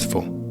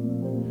successful.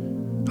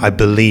 I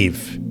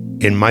believe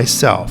in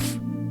myself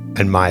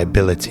and my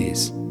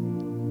abilities.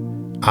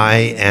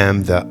 I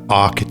am the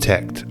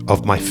architect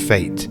of my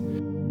fate.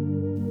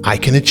 I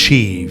can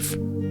achieve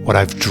what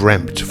I've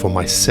dreamt for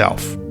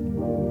myself.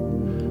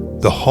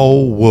 The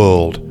whole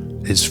world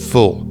is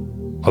full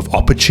of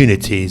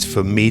opportunities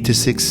for me to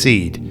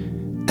succeed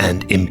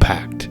and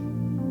impact.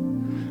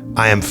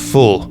 I am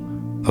full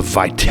of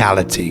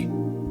vitality.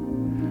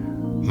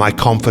 My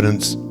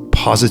confidence,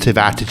 positive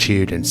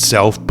attitude, and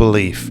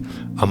self-belief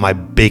are my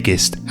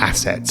biggest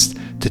assets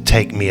to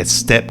take me a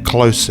step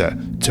closer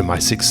to my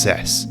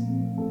success.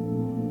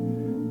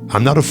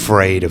 I'm not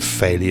afraid of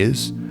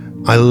failures.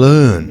 I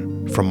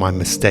learn from my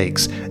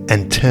mistakes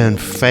and turn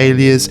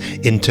failures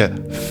into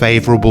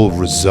favorable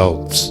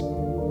results.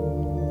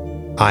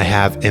 I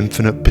have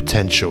infinite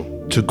potential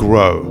to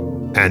grow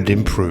and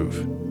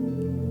improve.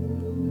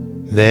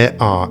 There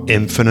are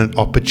infinite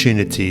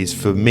opportunities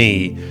for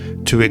me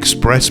to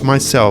express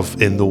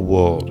myself in the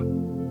world.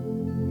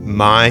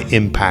 My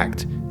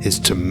impact is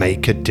to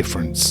make a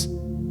difference.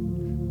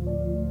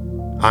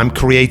 I'm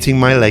creating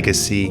my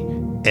legacy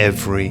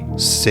every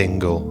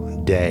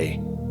single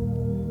day.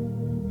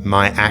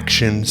 My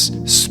actions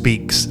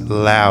speaks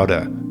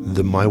louder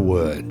than my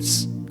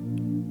words.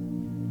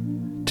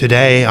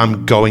 Today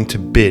I'm going to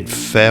bid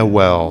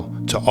farewell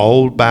to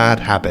old bad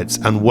habits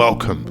and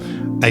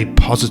welcome a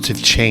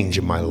positive change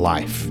in my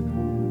life.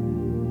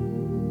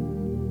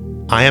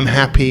 I am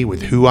happy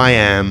with who I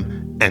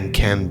am and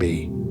can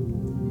be.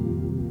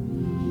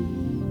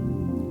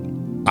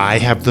 I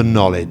have the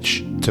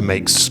knowledge to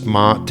make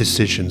smart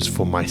decisions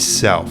for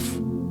myself.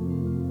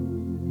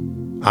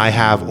 I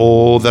have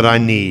all that I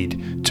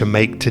need to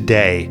make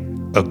today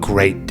a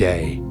great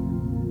day.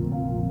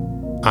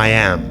 I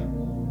am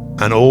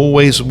and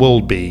always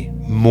will be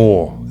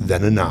more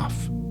than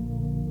enough.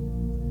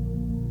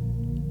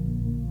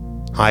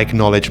 I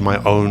acknowledge my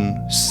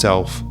own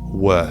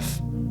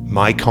self-worth.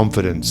 My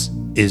confidence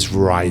is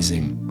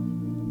rising.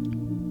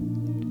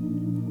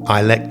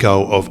 I let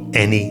go of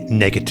any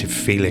negative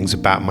feelings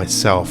about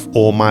myself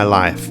or my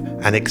life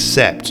and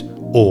accept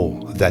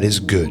all that is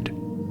good.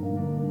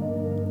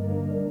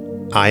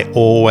 I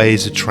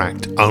always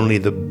attract only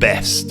the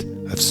best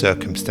of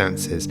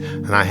circumstances,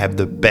 and I have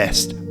the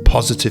best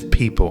positive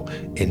people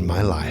in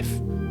my life.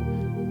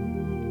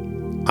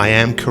 I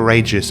am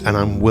courageous and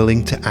I'm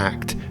willing to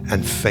act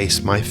and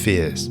face my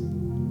fears.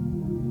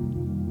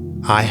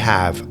 I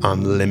have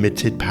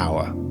unlimited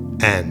power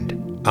and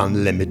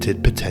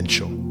unlimited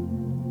potential.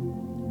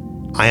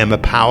 I am a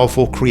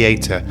powerful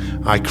creator.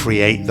 I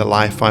create the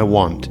life I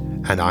want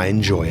and I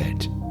enjoy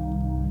it.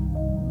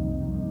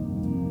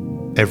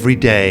 Every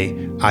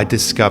day I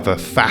discover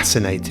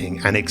fascinating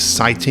and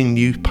exciting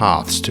new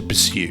paths to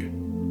pursue.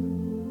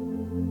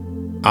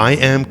 I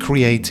am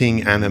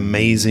creating an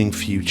amazing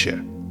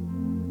future.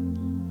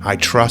 I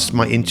trust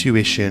my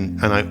intuition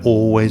and I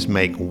always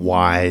make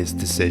wise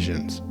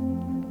decisions.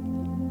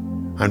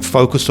 I'm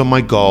focused on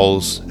my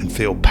goals and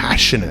feel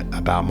passionate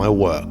about my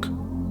work.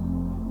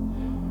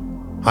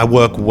 I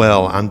work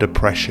well under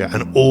pressure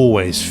and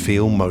always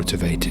feel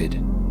motivated.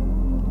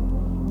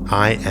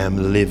 I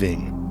am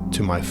living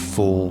to my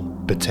full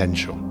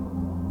potential.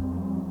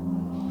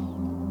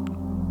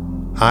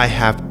 I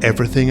have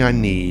everything I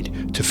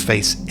need to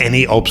face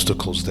any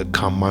obstacles that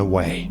come my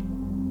way.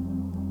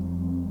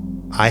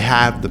 I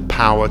have the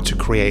power to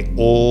create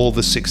all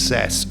the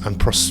success and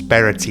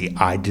prosperity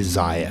I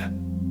desire.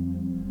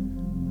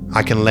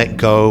 I can let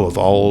go of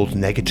old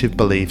negative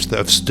beliefs that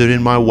have stood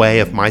in my way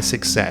of my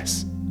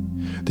success.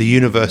 The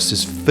universe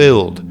is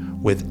filled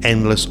with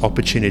endless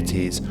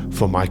opportunities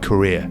for my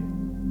career.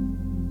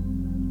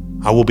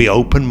 I will be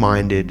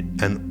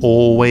open-minded and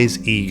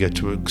always eager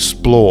to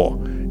explore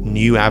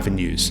new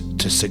avenues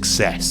to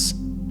success.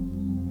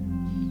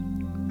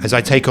 As I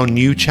take on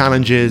new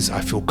challenges,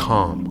 I feel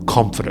calm,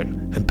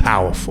 confident, and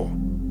powerful.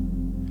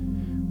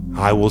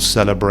 I will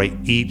celebrate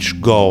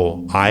each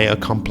goal I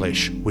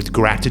accomplish with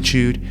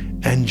gratitude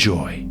and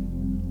joy.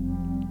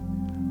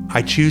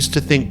 I choose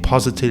to think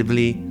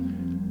positively.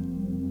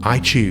 I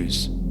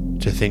choose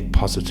to think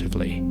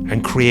positively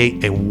and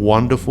create a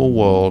wonderful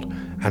world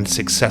and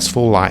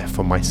successful life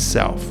for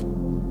myself.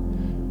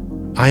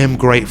 I am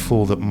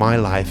grateful that my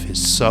life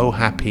is so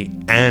happy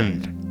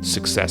and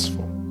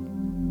successful.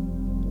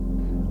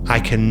 I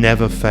can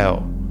never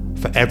fail,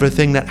 for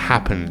everything that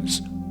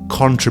happens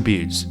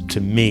contributes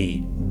to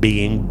me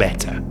being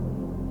better.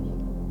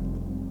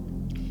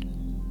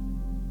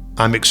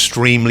 I'm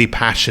extremely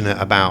passionate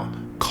about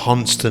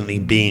constantly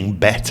being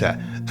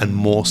better and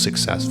more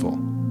successful.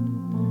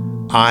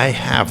 I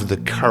have the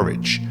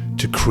courage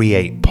to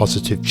create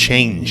positive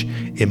change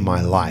in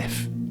my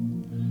life.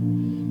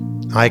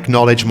 I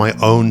acknowledge my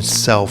own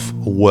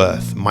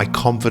self-worth. My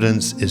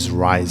confidence is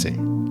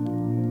rising.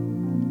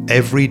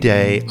 Every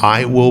day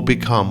I will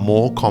become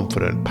more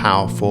confident,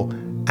 powerful,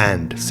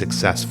 and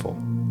successful.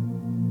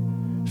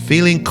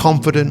 Feeling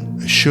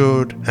confident,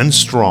 assured, and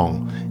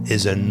strong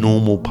is a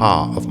normal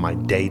part of my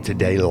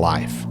day-to-day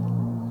life.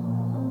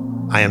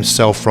 I am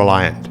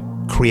self-reliant,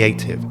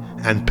 creative,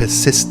 and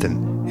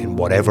persistent in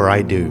whatever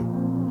I do.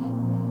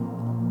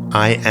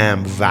 I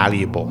am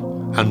valuable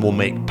and will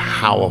make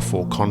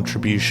powerful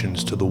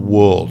contributions to the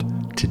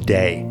world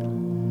today.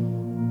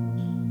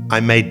 I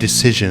made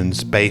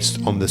decisions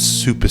based on the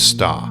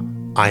superstar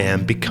I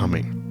am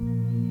becoming.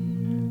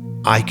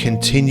 I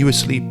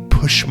continuously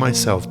push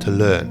myself to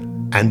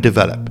learn and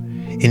develop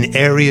in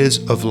areas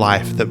of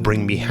life that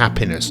bring me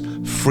happiness,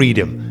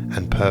 freedom,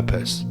 and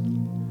purpose.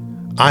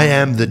 I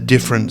am the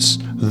difference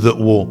that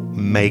will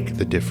make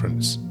the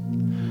difference.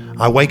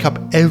 I wake up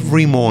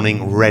every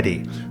morning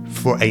ready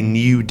for a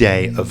new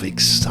day of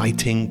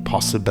exciting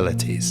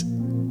possibilities.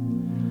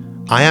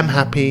 I am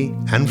happy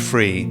and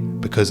free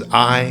because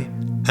I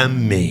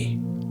am me.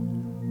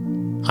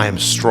 I am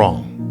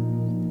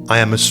strong. I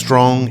am a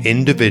strong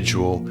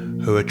individual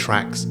who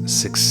attracts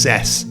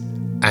success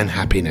and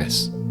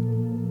happiness.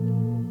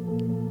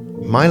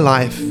 My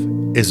life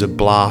is a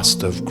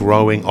blast of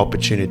growing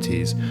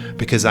opportunities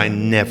because I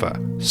never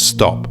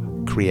stop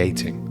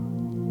creating.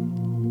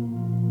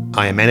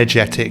 I am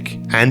energetic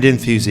and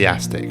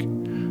enthusiastic.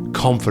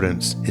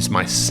 Confidence is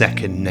my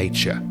second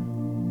nature.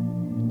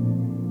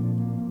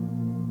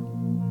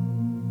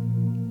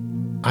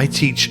 I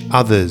teach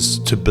others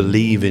to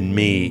believe in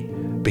me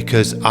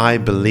because I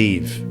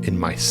believe in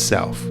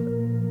myself.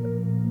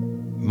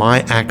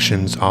 My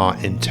actions are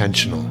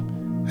intentional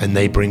and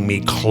they bring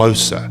me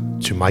closer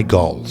to my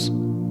goals.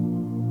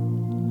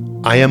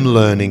 I am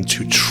learning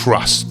to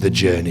trust the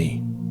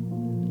journey.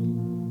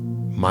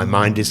 My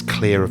mind is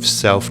clear of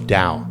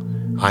self-doubt.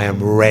 I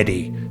am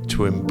ready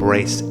to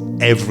embrace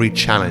every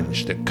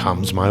challenge that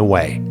comes my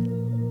way.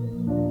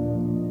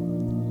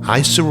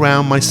 I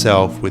surround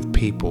myself with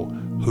people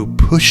who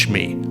push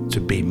me to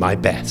be my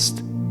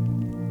best.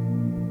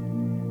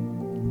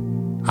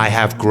 I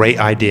have great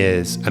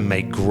ideas and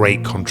make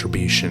great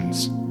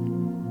contributions.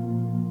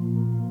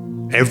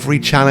 Every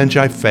challenge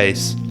I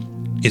face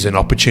is an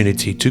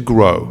opportunity to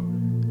grow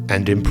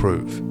and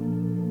improve.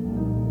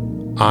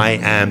 I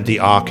am the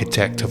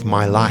architect of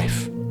my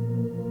life.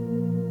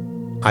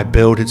 I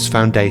build its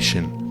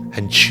foundation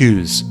and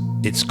choose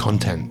its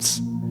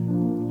contents.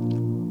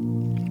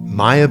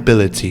 My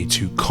ability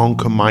to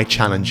conquer my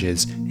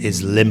challenges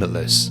is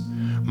limitless.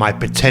 My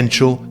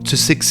potential to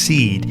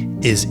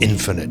succeed is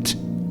infinite.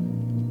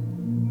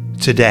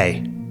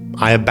 Today,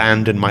 I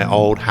abandon my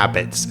old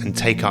habits and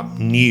take up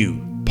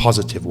new,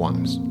 positive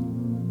ones.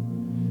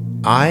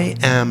 I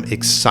am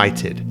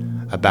excited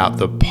about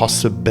the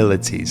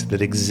possibilities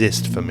that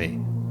exist for me.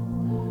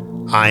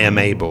 I am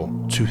able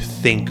to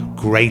think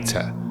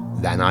greater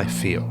than I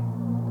feel.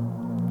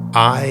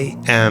 I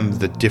am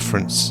the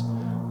difference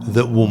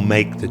that will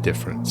make the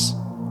difference.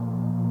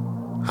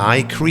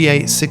 I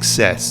create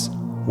success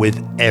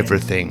with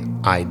everything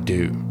I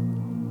do.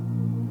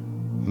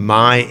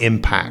 My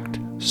impact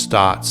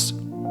starts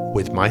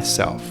with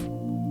myself.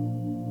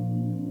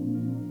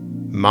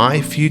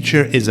 My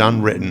future is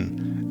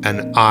unwritten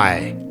and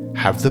I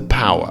have the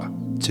power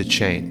to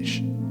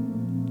change.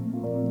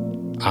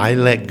 I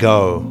let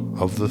go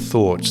of the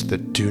thoughts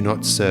that do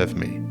not serve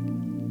me.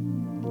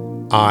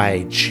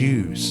 I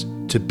choose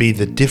to be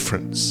the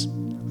difference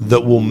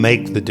that will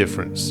make the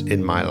difference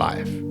in my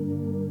life.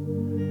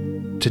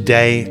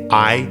 Today,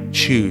 I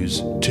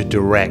choose to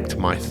direct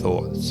my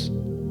thoughts.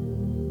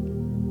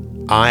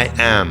 I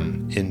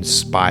am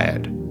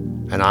inspired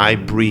and I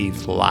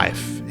breathe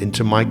life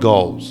into my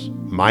goals,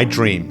 my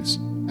dreams,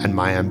 and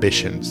my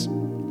ambitions.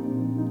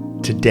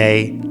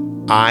 Today,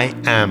 I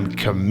am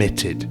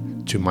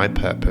committed to my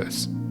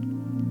purpose.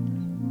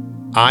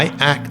 I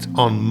act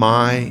on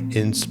my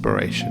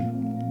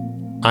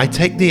inspiration. I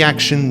take the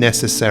action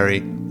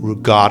necessary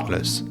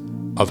regardless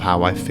of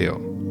how I feel.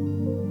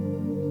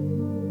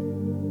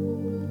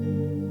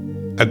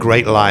 A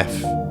great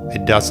life,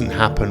 it doesn't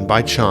happen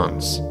by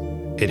chance,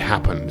 it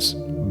happens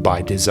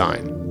by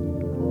design.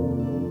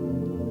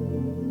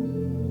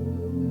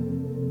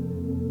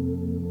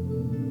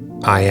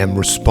 I am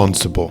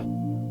responsible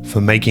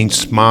for making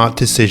smart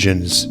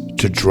decisions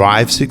to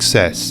drive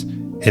success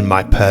in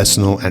my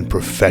personal and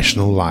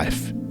professional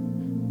life.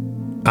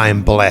 I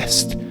am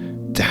blessed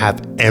to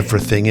have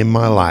everything in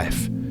my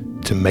life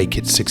to make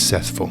it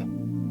successful.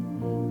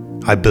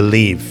 I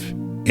believe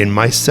in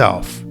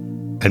myself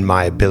and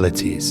my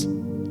abilities.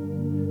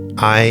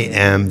 I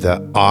am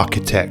the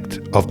architect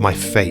of my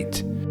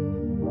fate.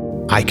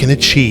 I can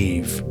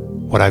achieve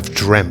what I've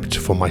dreamt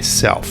for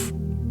myself.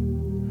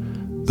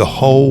 The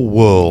whole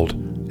world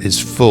is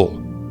full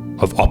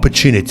of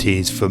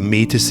opportunities for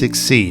me to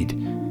succeed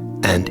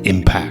and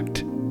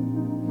impact.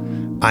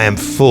 I am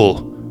full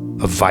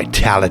of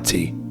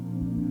vitality.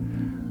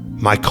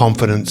 My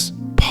confidence,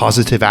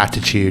 positive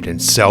attitude,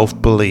 and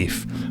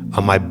self-belief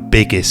are my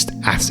biggest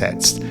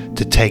assets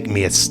to take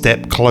me a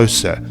step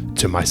closer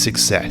to my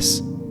success.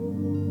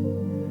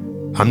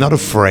 I'm not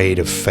afraid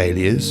of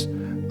failures.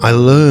 I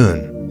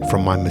learn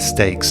from my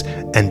mistakes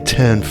and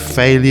turn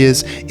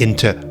failures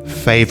into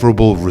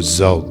favorable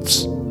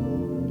results.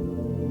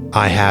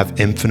 I have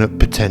infinite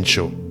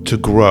potential to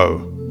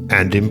grow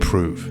and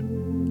improve.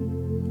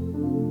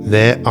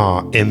 There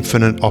are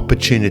infinite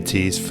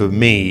opportunities for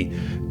me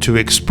to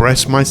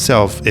express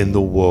myself in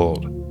the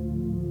world.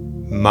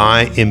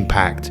 My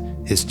impact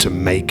is to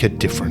make a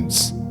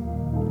difference.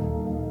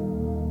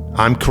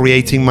 I'm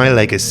creating my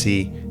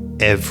legacy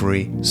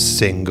every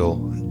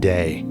single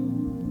day.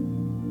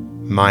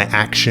 My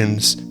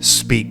actions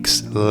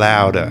speaks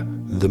louder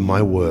than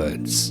my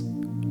words.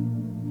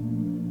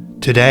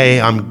 Today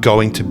I'm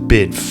going to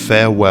bid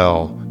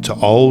farewell to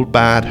old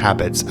bad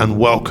habits and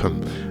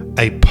welcome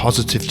a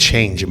positive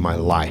change in my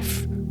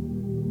life.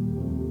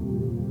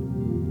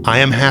 I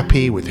am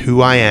happy with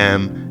who I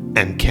am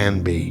and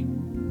can be.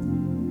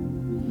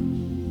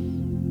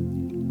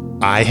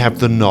 I have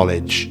the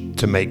knowledge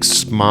to make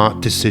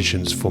smart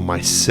decisions for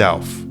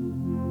myself.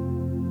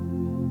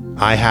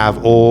 I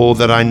have all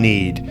that I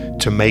need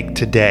to make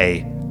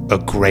today a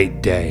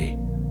great day.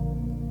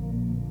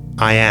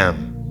 I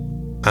am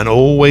and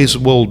always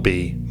will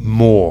be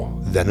more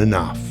than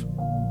enough.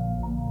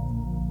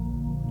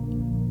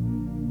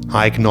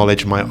 I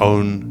acknowledge my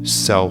own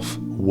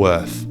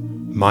self-worth.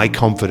 My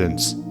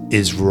confidence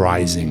is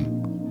rising.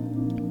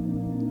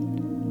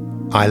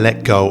 I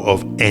let go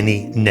of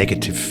any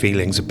negative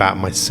feelings about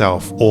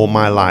myself or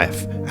my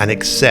life and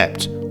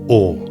accept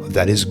all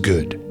that is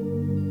good.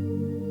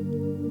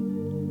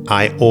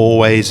 I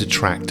always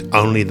attract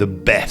only the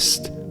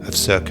best of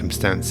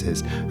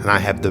circumstances, and I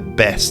have the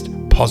best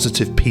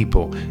positive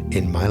people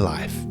in my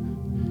life.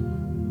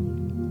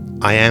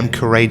 I am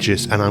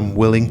courageous and I'm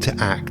willing to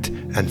act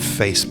and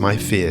face my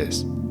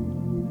fears.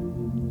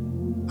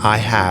 I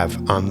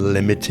have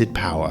unlimited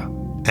power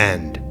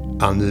and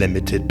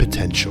unlimited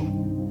potential.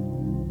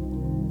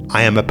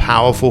 I am a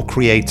powerful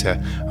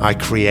creator. I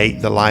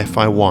create the life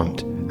I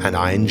want and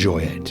I enjoy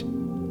it.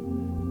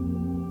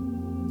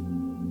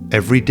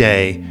 Every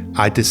day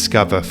I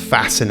discover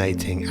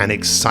fascinating and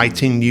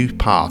exciting new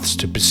paths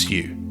to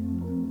pursue.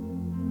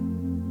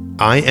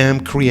 I am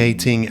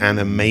creating an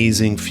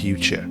amazing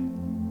future.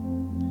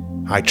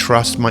 I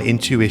trust my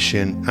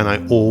intuition and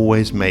I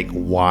always make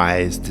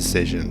wise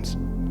decisions.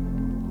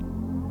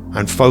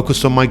 I'm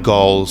focused on my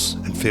goals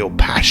and feel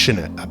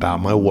passionate about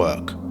my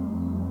work.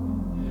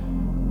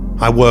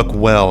 I work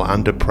well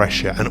under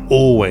pressure and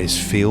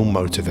always feel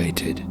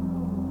motivated.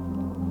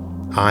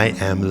 I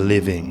am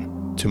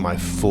living to my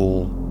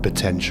full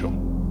potential.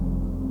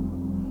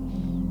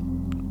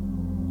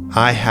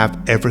 I have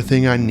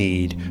everything I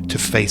need to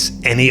face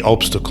any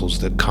obstacles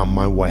that come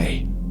my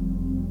way.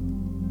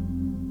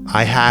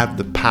 I have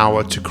the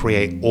power to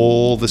create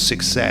all the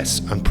success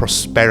and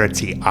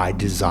prosperity I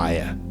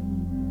desire.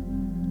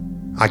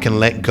 I can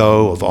let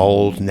go of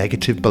old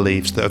negative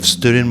beliefs that have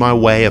stood in my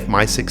way of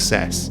my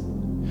success.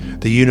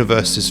 The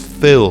universe is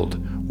filled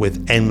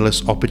with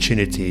endless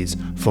opportunities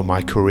for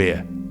my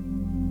career.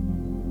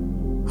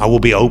 I will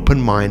be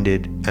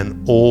open-minded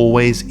and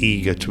always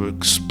eager to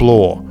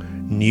explore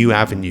new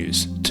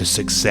avenues to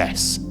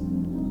success.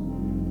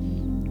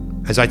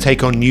 As I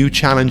take on new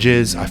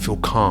challenges, I feel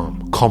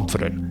calm,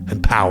 confident,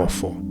 and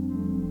powerful.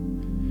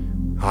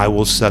 I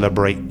will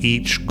celebrate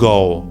each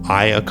goal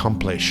I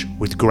accomplish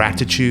with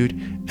gratitude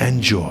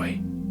and joy.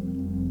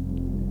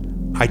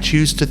 I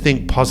choose to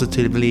think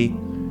positively.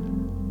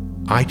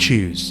 I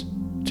choose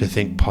to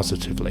think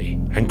positively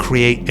and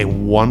create a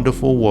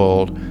wonderful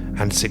world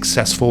and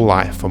successful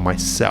life for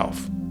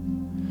myself.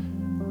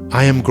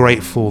 I am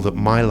grateful that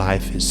my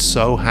life is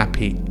so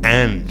happy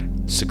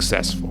and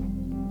successful.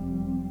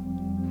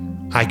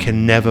 I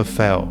can never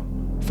fail,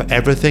 for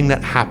everything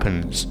that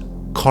happens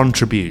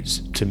contributes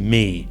to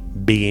me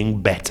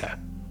being better.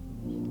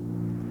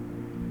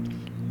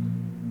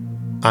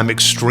 I'm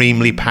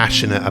extremely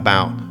passionate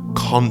about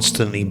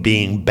constantly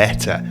being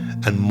better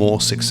and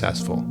more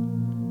successful.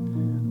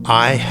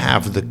 I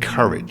have the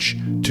courage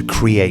to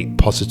create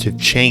positive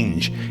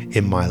change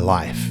in my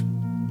life.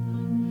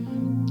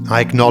 I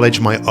acknowledge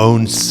my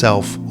own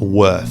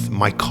self-worth.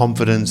 My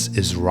confidence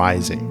is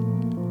rising.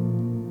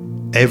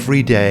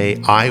 Every day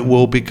I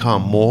will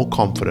become more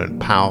confident,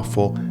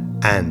 powerful,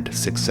 and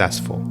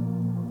successful.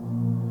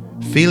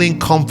 Feeling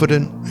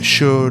confident,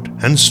 assured,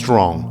 and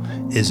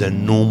strong is a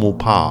normal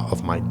part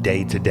of my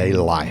day-to-day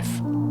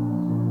life.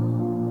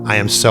 I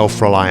am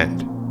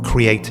self-reliant,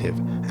 creative,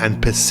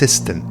 and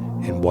persistent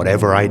in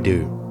whatever I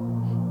do.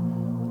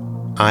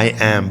 I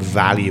am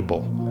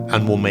valuable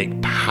and will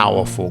make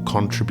powerful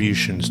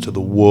contributions to the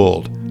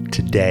world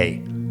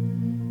today.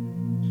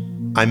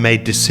 I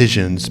made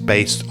decisions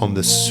based on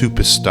the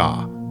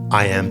superstar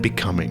I am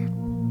becoming.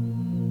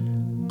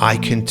 I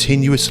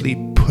continuously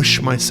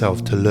push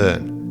myself to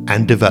learn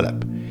and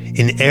develop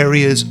in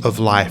areas of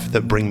life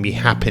that bring me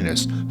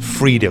happiness,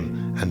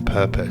 freedom, and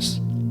purpose.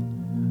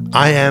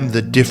 I am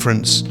the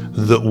difference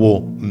that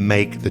will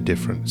make the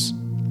difference.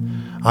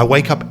 I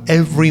wake up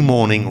every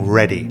morning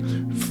ready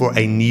for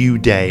a new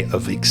day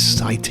of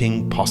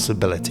exciting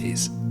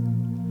possibilities.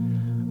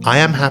 I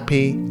am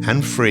happy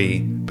and free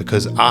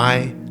because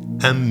I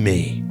am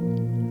me.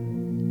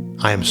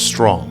 I am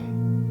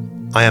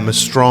strong. I am a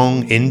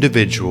strong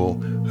individual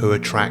who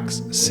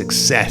attracts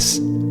success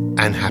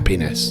and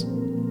happiness.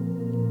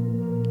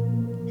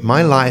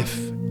 My life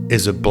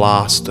is a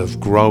blast of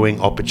growing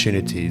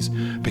opportunities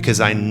because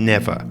I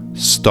never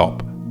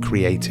stop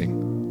creating.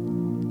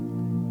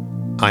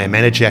 I am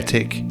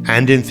energetic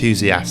and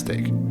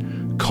enthusiastic.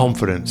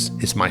 Confidence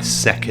is my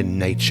second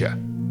nature.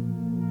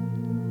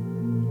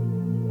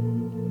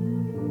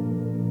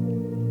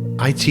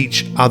 I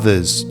teach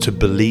others to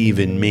believe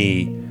in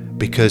me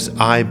because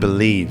I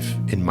believe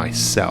in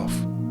myself.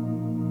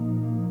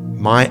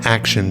 My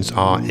actions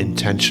are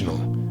intentional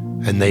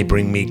and they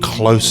bring me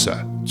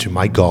closer to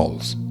my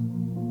goals.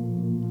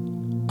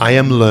 I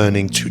am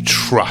learning to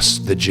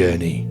trust the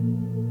journey.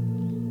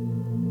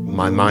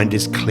 My mind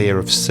is clear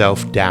of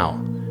self-doubt.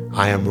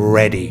 I am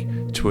ready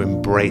to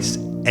embrace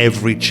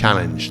every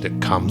challenge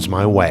that comes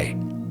my way.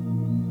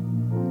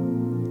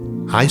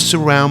 I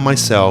surround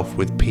myself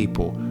with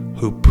people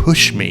who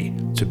push me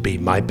to be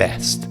my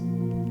best.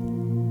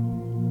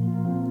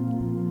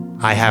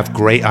 I have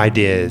great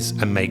ideas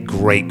and make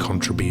great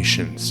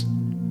contributions.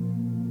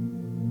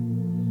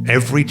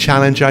 Every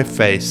challenge I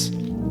face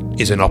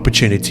is an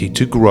opportunity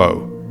to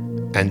grow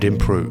and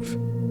improve.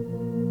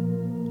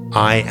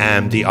 I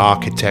am the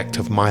architect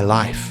of my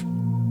life.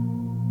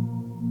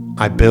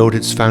 I build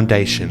its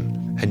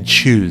foundation and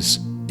choose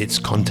its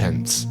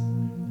contents.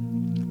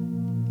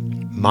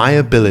 My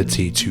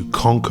ability to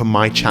conquer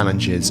my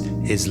challenges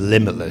is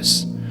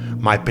limitless.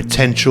 My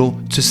potential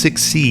to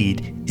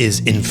succeed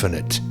is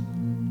infinite.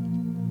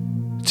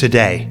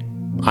 Today,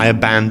 I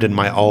abandon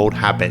my old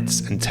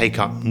habits and take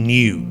up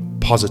new,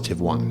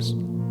 positive ones.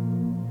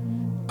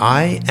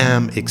 I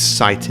am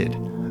excited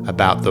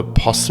about the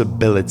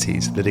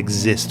possibilities that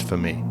exist for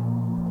me.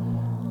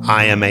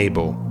 I am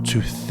able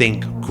to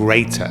think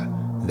greater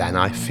than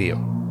I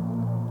feel.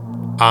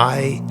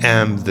 I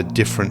am the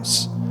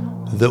difference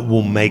that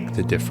will make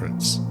the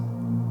difference.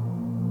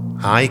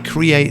 I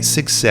create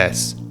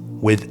success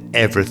with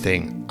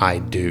everything I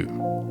do.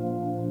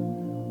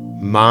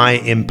 My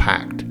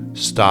impact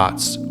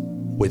starts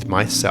with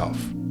myself.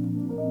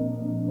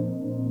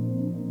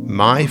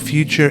 My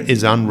future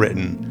is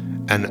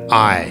unwritten and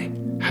I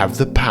have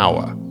the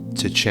power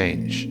to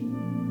change.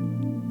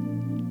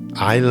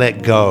 I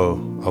let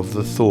go of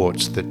the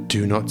thoughts that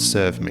do not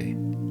serve me.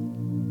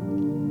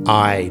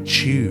 I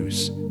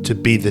choose to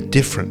be the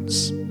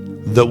difference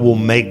that will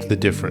make the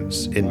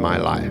difference in my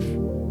life.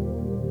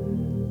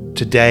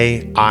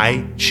 Today,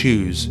 I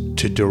choose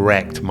to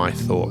direct my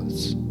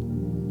thoughts.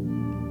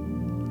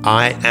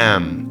 I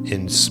am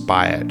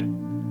inspired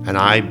and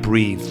I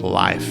breathe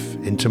life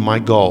into my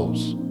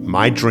goals,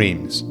 my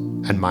dreams,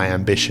 and my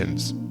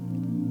ambitions.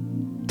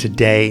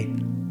 Today,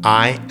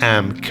 I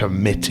am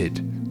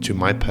committed to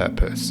my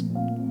purpose.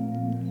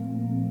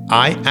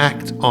 I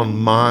act on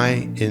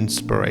my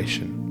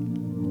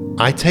inspiration.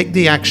 I take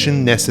the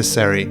action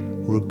necessary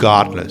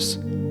regardless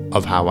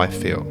of how I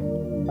feel.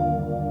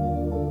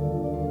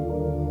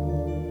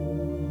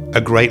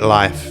 A great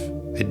life,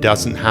 it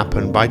doesn't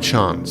happen by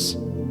chance,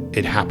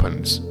 it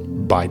happens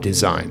by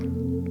design.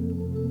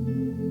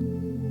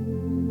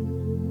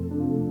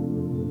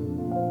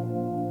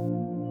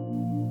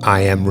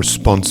 I am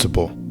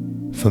responsible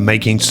for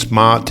making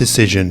smart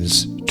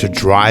decisions to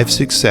drive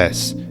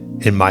success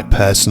in my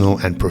personal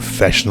and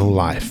professional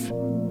life.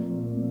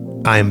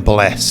 I am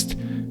blessed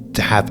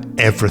to have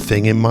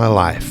everything in my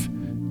life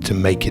to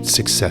make it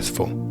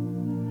successful.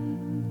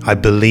 I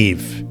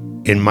believe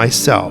in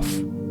myself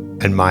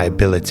and my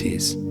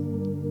abilities.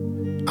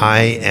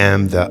 I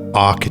am the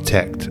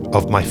architect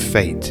of my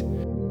fate.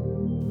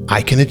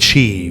 I can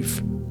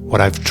achieve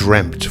what I've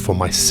dreamt for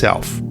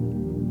myself.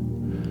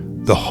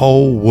 The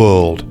whole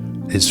world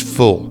is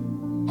full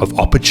of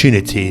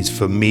opportunities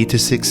for me to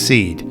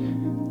succeed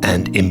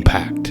and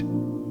impact.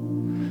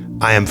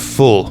 I am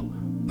full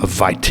of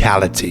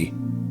vitality.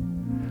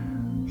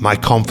 My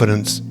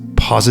confidence,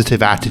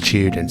 positive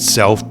attitude, and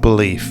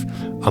self-belief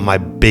are my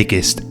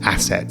biggest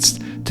assets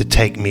to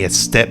take me a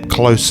step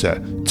closer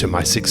to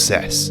my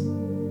success.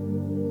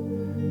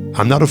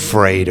 I'm not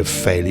afraid of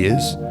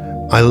failures.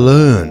 I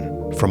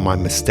learn from my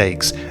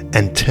mistakes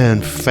and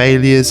turn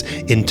failures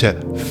into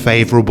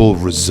favorable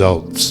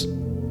results.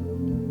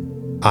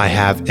 I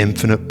have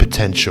infinite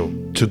potential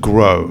to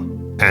grow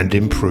and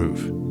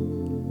improve.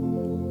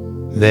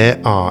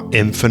 There are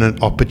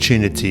infinite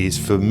opportunities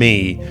for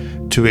me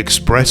to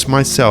express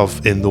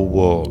myself in the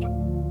world.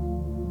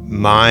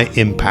 My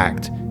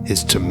impact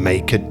is to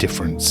make a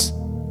difference.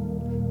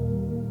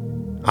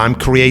 I'm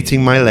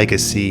creating my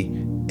legacy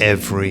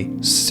every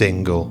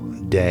single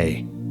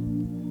day.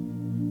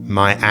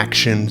 My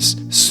actions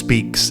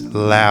speaks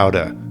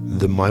louder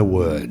than my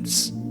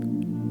words.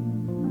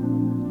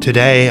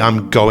 Today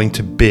I'm going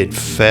to bid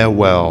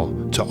farewell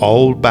to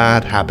old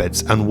bad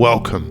habits and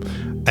welcome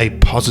a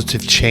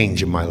positive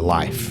change in my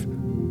life.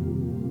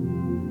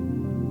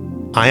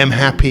 I am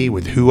happy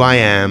with who I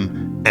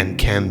am and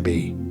can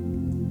be.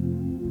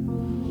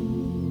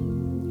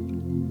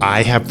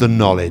 I have the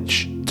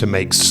knowledge to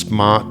make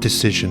smart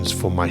decisions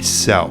for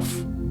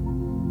myself.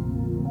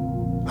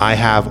 I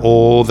have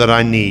all that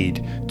I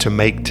need to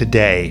make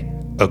today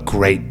a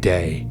great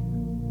day.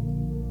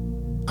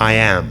 I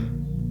am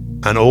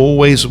and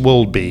always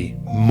will be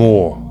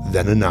more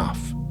than enough.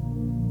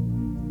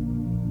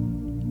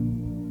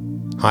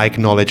 I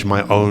acknowledge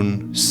my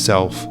own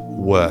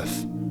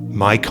self-worth.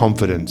 My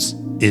confidence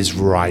is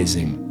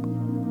rising.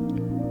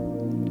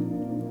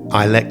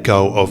 I let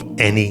go of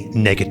any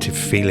negative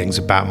feelings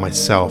about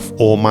myself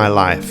or my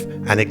life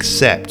and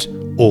accept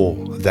all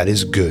that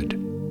is good.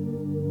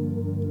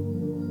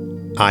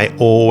 I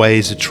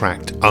always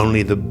attract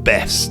only the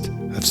best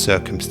of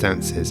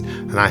circumstances,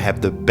 and I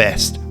have the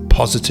best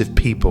positive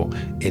people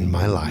in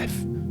my life.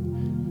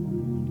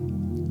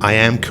 I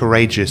am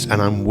courageous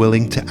and I'm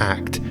willing to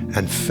act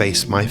and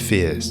face my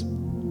fears.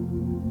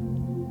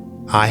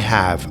 I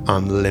have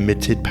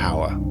unlimited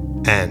power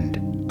and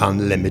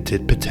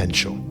unlimited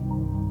potential.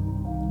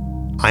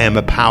 I am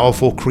a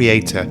powerful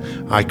creator.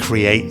 I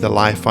create the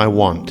life I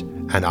want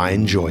and I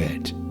enjoy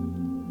it.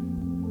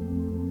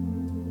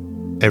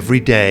 Every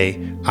day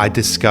I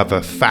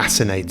discover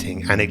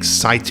fascinating and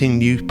exciting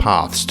new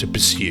paths to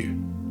pursue.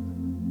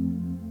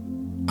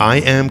 I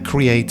am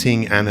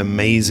creating an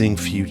amazing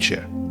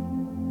future.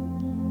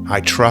 I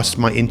trust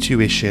my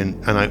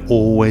intuition and I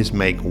always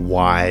make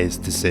wise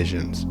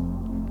decisions.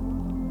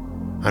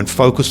 I'm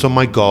focused on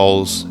my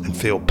goals and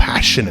feel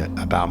passionate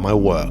about my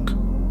work.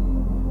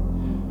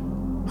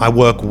 I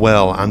work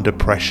well under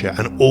pressure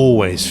and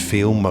always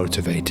feel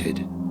motivated.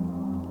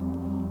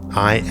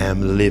 I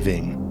am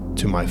living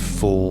to my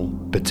full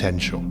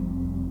potential.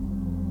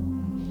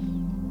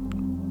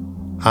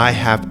 I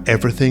have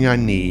everything I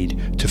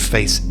need to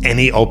face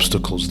any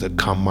obstacles that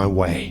come my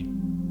way.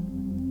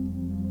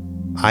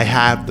 I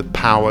have the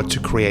power to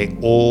create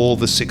all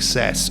the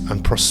success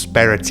and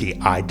prosperity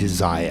I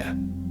desire.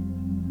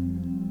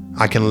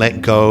 I can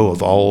let go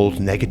of old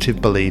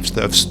negative beliefs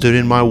that have stood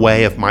in my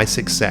way of my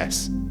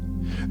success.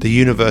 The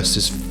universe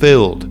is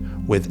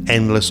filled with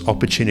endless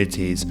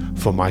opportunities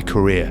for my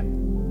career.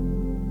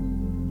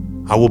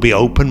 I will be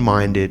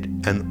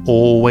open-minded and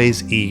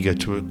always eager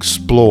to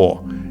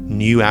explore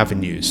new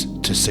avenues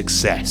to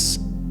success.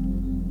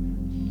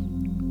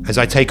 As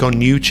I take on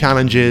new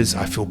challenges,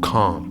 I feel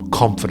calm,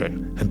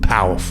 confident, and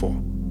powerful.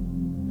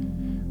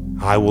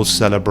 I will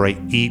celebrate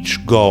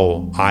each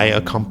goal I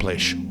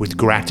accomplish with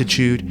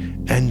gratitude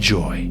and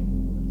joy.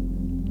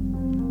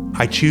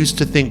 I choose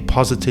to think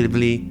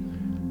positively.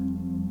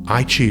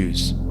 I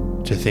choose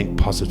to think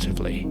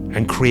positively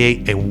and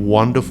create a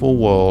wonderful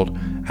world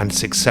and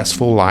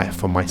successful life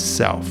for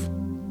myself.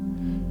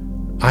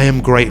 I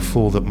am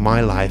grateful that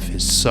my life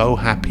is so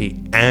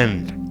happy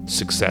and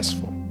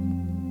successful.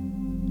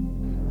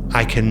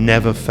 I can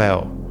never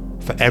fail,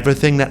 for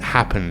everything that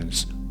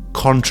happens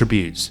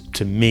contributes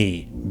to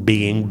me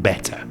being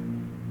better.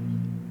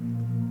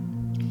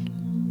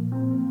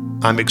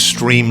 I'm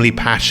extremely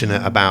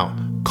passionate about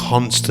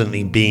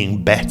constantly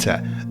being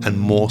better and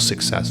more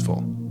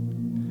successful.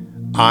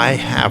 I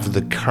have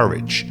the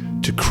courage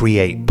to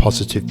create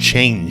positive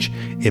change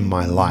in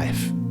my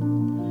life.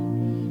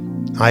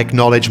 I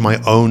acknowledge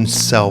my own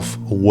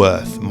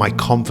self-worth. My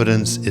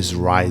confidence is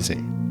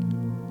rising.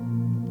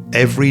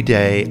 Every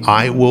day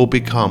I will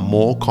become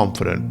more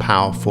confident,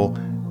 powerful,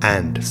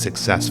 and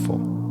successful.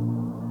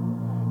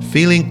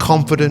 Feeling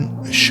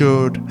confident,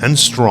 assured, and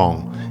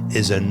strong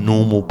is a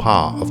normal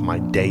part of my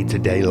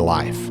day-to-day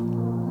life.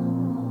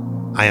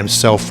 I am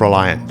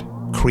self-reliant,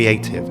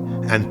 creative,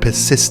 and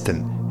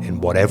persistent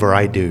in whatever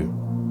I do.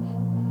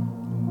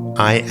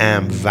 I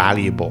am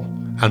valuable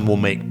and will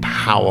make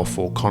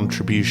powerful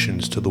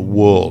contributions to the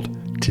world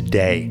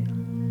today.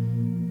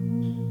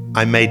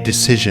 I made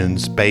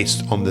decisions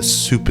based on the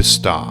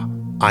superstar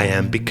I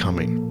am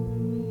becoming.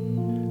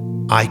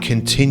 I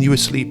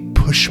continuously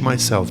push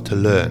myself to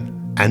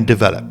learn and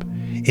develop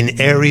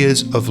in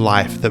areas of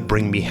life that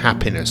bring me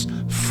happiness,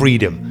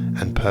 freedom,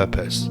 and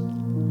purpose.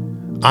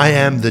 I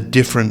am the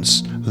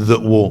difference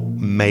that will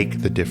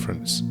make the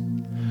difference.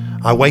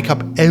 I wake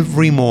up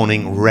every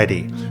morning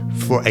ready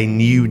for a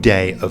new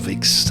day of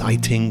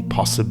exciting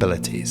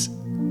possibilities.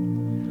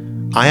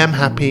 I am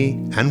happy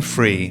and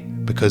free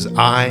because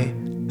I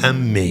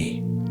am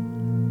me.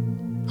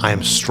 I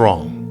am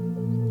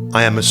strong.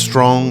 I am a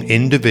strong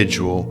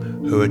individual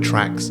who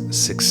attracts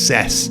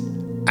success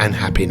and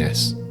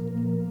happiness.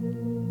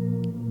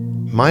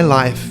 My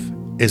life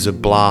is a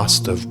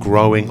blast of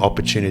growing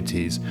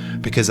opportunities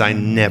because I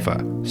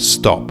never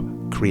stop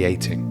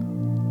creating.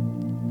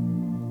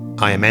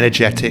 I am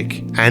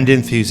energetic and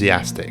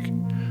enthusiastic.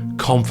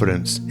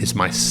 Confidence is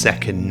my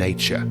second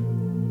nature.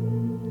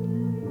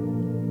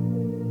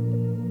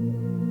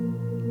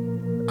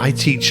 I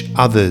teach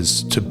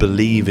others to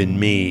believe in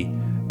me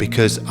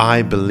because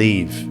I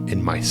believe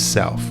in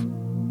myself.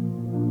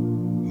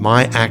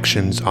 My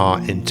actions are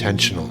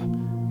intentional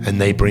and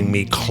they bring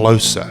me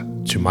closer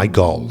to my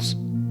goals.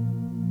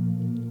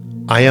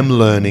 I am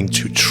learning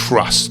to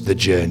trust the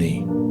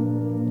journey.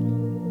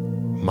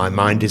 My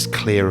mind is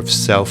clear of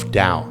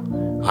self-doubt.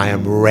 I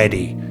am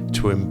ready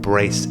to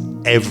embrace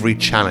every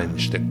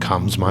challenge that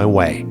comes my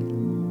way.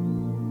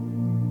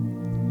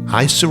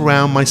 I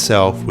surround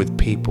myself with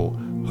people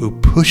who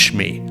push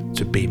me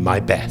to be my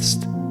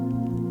best.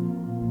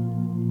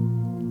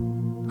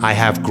 I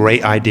have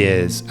great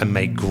ideas and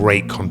make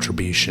great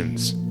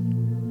contributions.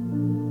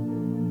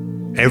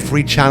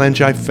 Every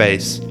challenge I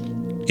face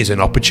is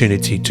an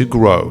opportunity to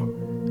grow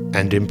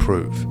and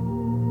improve.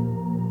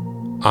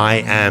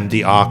 I am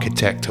the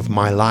architect of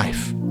my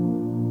life.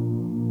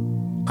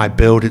 I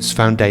build its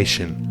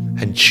foundation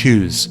and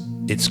choose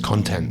its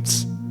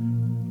contents.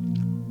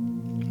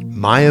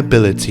 My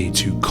ability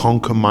to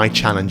conquer my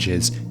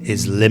challenges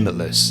is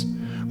limitless.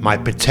 My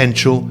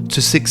potential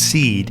to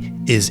succeed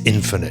is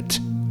infinite.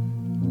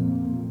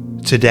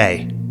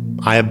 Today,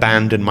 I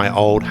abandon my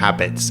old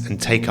habits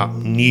and take up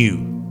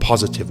new,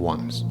 positive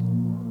ones.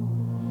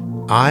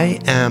 I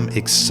am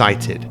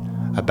excited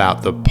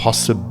about the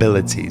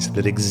possibilities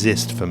that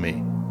exist for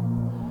me.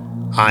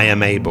 I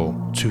am able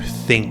to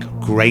think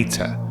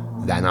greater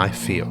than I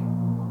feel.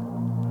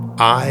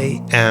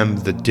 I am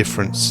the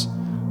difference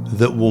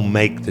that will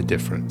make the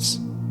difference.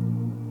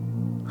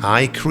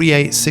 I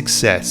create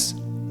success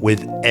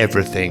with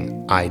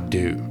everything I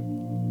do.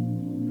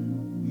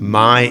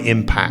 My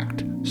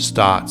impact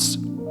starts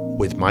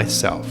with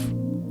myself.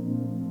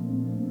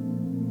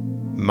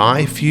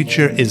 My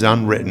future is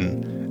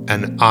unwritten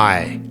and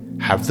I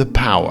have the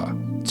power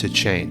to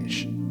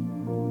change.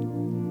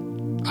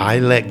 I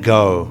let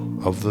go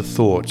of the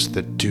thoughts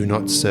that do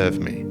not serve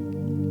me.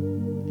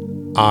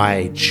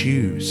 I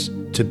choose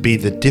to be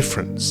the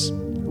difference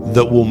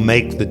that will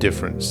make the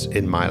difference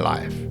in my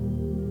life.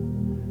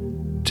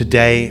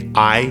 Today,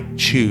 I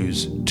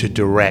choose to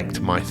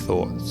direct my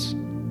thoughts.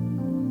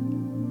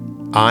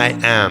 I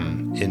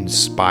am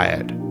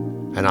inspired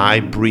and I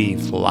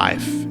breathe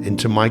life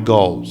into my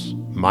goals,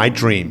 my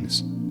dreams,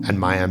 and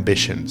my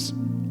ambitions.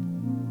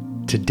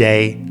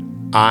 Today,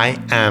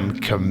 I am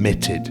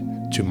committed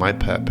to my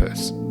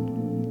purpose.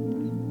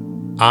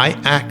 I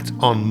act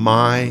on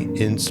my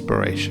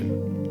inspiration.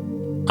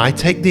 I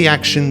take the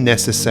action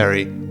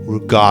necessary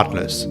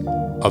regardless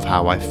of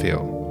how I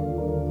feel.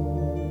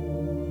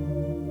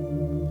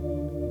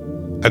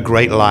 A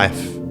great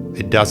life,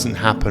 it doesn't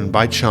happen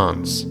by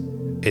chance,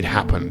 it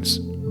happens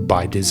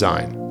by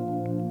design.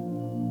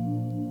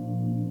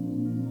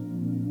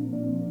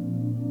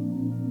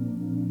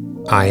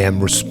 I am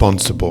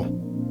responsible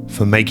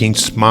for making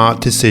smart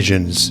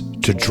decisions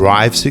to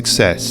drive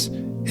success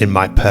in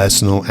my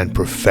personal and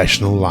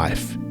professional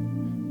life.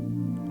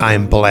 I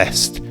am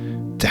blessed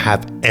to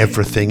have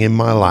everything in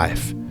my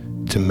life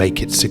to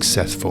make it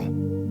successful.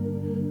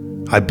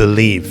 I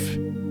believe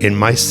in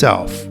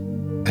myself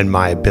and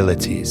my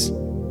abilities.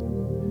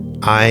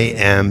 I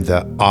am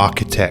the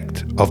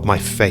architect of my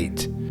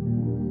fate.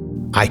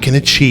 I can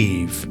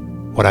achieve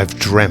what I've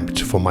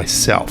dreamt for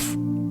myself.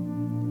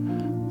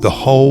 The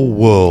whole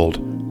world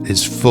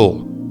is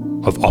full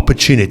of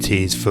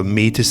opportunities for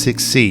me to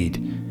succeed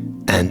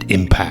and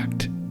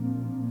impact.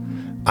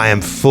 I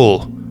am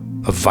full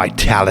of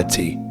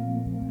vitality.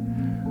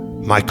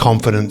 My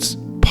confidence,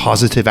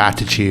 positive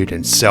attitude,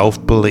 and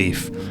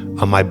self-belief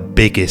are my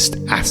biggest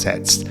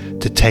assets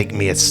to take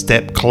me a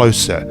step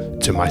closer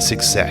to my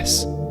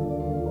success.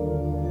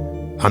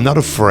 I'm not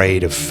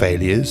afraid of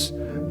failures.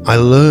 I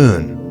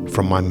learn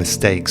from my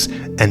mistakes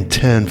and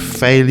turn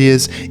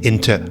failures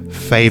into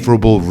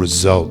favorable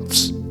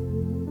results.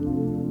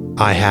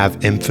 I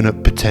have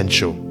infinite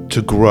potential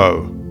to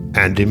grow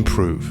and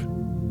improve.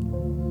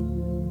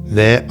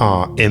 There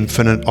are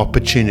infinite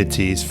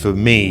opportunities for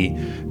me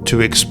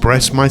to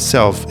express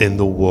myself in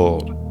the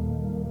world.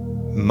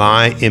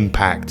 My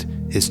impact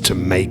is to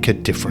make a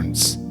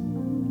difference.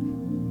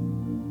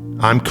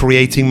 I'm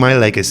creating my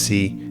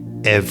legacy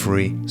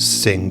every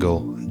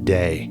single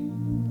day.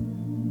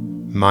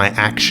 My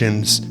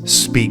actions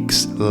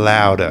speaks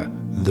louder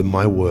than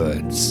my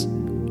words.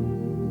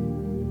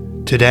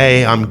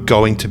 Today I'm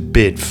going to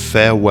bid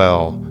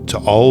farewell to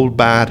old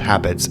bad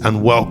habits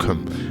and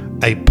welcome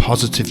a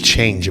positive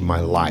change in my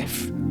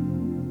life.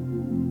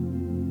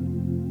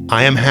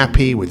 I am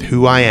happy with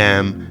who I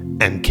am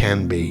and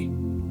can be.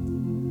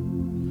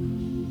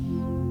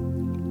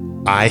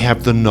 I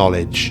have the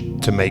knowledge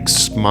to make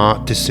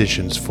smart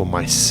decisions for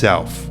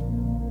myself.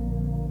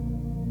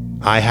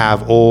 I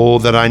have all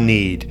that I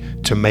need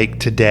to make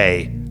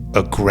today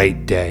a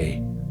great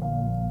day.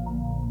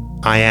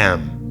 I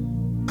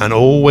am and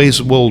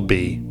always will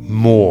be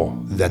more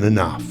than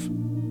enough.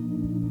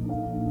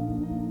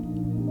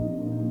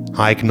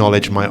 I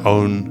acknowledge my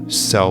own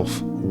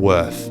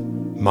self-worth.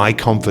 My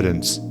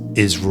confidence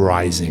is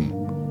rising.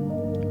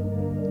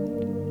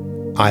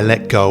 I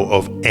let go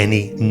of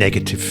any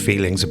negative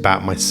feelings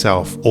about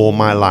myself or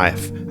my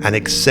life and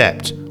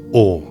accept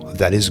all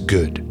that is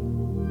good.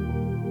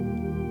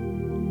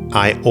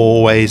 I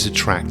always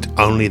attract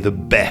only the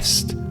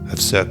best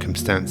of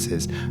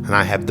circumstances, and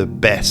I have the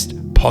best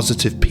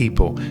positive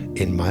people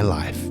in my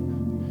life.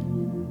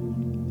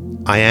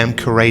 I am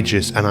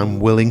courageous and I'm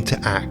willing to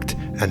act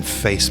and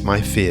face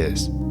my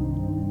fears.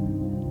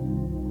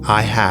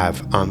 I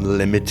have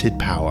unlimited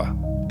power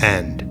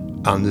and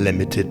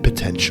unlimited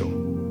potential.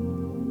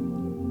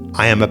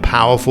 I am a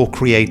powerful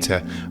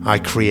creator. I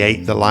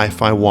create the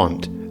life I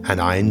want and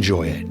I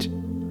enjoy it.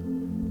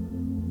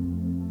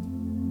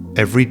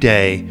 Every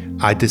day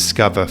I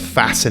discover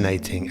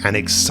fascinating and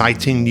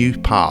exciting new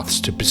paths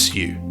to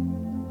pursue.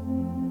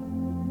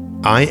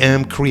 I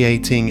am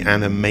creating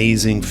an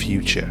amazing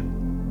future.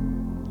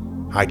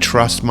 I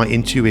trust my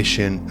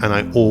intuition and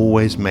I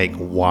always make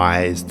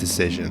wise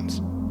decisions.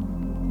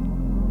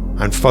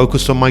 I'm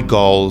focused on my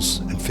goals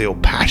and feel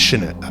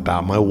passionate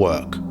about my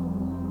work.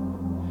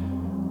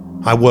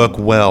 I work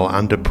well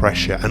under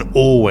pressure and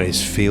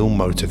always feel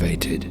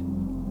motivated.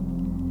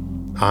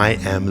 I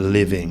am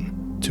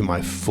living to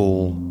my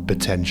full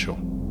potential.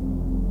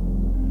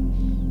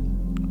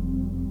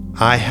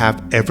 I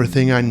have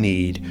everything I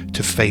need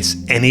to face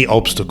any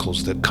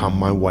obstacles that come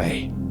my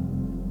way.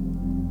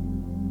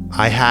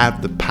 I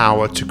have the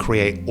power to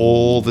create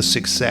all the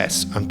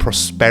success and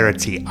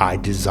prosperity I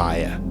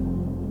desire.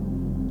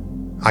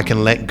 I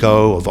can let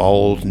go of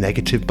old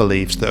negative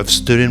beliefs that have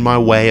stood in my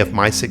way of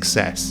my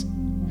success.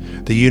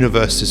 The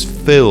universe is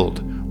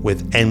filled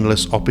with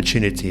endless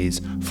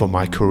opportunities for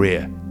my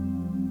career.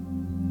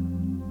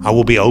 I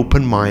will be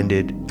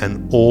open-minded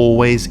and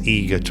always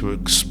eager to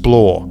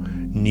explore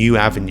new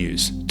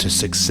avenues to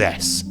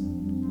success.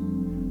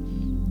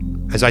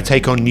 As I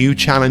take on new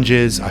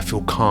challenges, I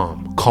feel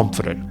calm,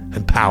 confident,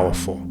 and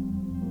powerful.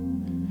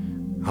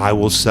 I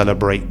will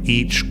celebrate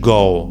each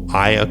goal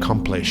I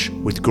accomplish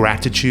with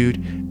gratitude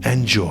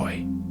and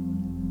joy.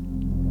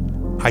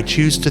 I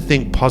choose to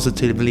think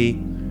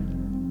positively.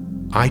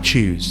 I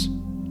choose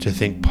to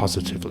think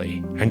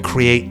positively and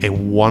create a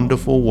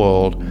wonderful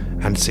world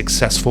and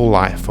successful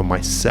life for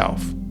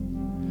myself.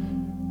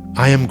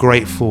 I am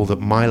grateful that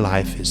my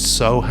life is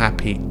so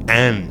happy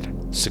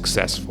and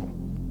successful.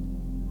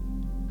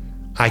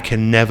 I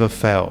can never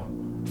fail,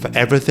 for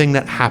everything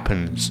that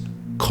happens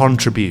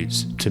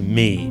contributes to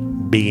me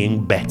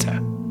being better.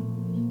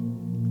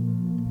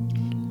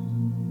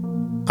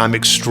 I'm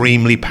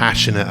extremely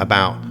passionate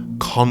about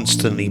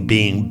constantly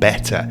being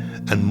better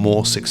and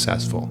more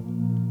successful.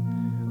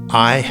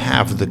 I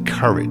have the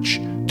courage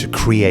to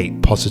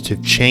create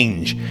positive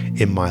change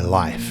in my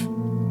life.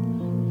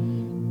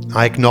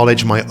 I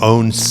acknowledge my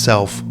own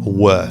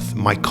self-worth.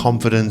 My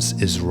confidence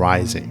is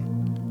rising.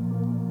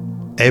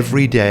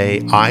 Every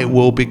day I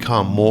will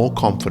become more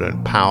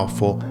confident,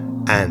 powerful,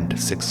 and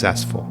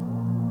successful.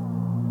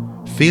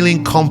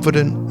 Feeling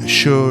confident,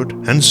 assured,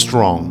 and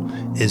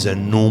strong is a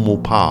normal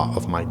part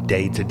of my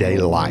day-to-day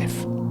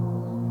life.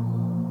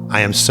 I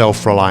am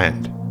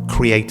self-reliant,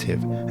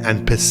 creative,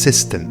 and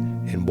persistent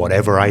in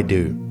whatever I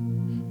do.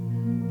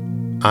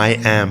 I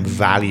am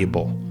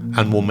valuable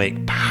and will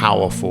make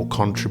powerful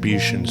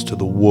contributions to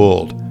the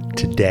world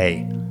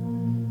today.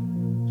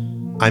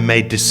 I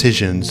made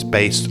decisions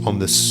based on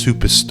the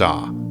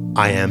superstar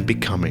I am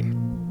becoming.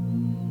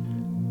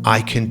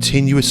 I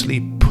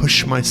continuously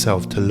push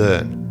myself to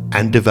learn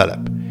and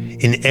develop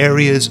in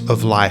areas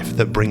of life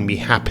that bring me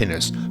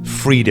happiness,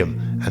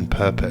 freedom, and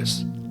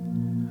purpose.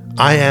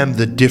 I am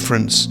the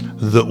difference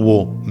that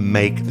will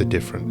make the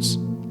difference.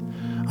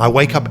 I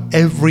wake up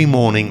every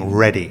morning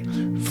ready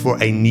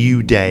for a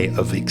new day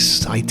of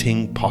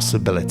exciting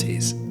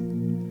possibilities.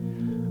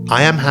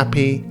 I am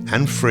happy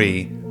and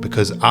free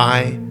because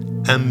I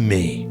am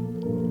me.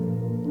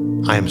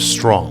 I am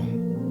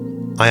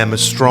strong. I am a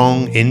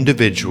strong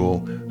individual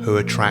who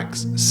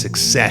attracts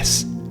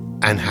success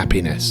and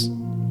happiness.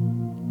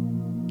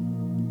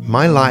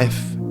 My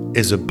life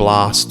is a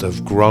blast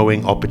of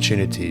growing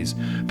opportunities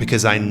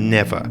because I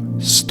never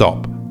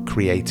stop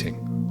creating.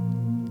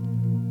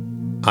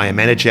 I am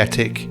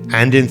energetic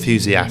and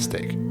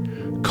enthusiastic.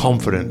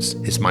 Confidence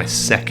is my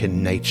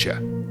second nature.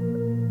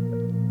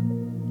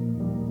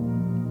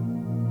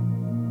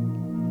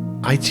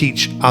 I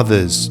teach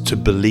others to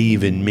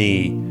believe in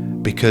me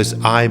because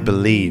I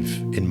believe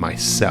in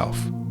myself.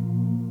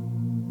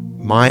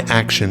 My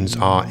actions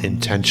are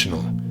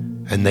intentional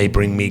and they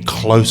bring me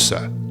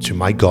closer to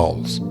my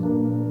goals.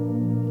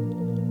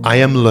 I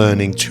am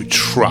learning to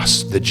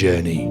trust the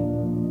journey.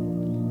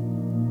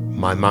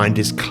 My mind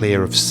is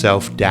clear of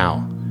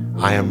self-doubt.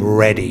 I am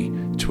ready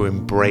to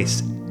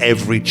embrace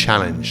every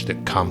challenge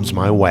that comes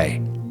my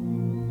way.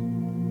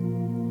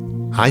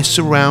 I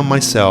surround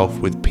myself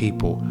with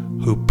people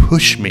who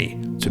push me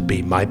to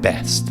be my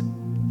best.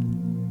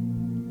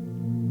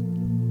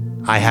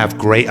 I have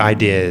great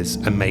ideas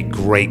and make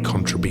great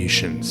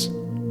contributions.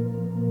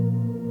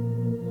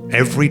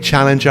 Every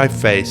challenge I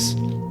face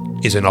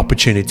is an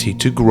opportunity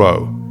to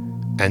grow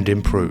and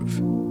improve.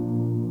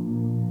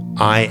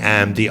 I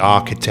am the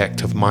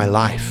architect of my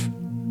life.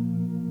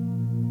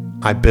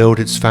 I build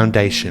its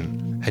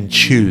foundation and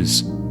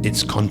choose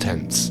its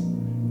contents.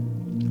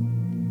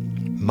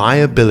 My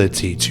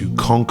ability to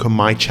conquer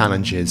my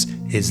challenges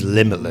is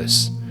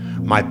limitless.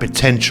 My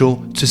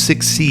potential to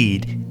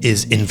succeed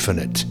is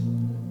infinite.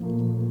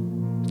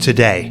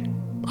 Today,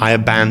 I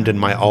abandon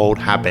my old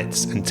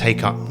habits and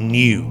take up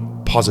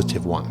new,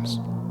 positive ones.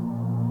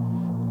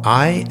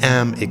 I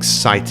am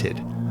excited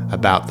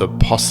about the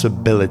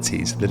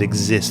possibilities that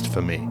exist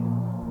for me.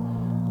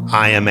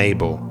 I am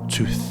able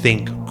to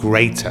think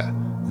greater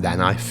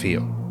than I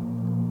feel.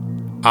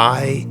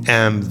 I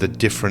am the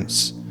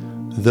difference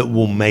that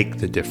will make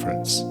the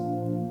difference.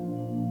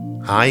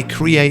 I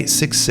create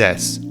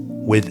success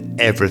with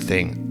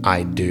everything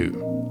I do.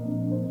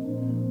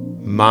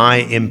 My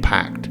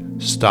impact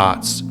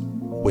starts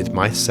with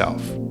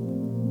myself.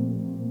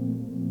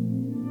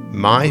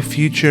 My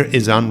future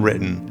is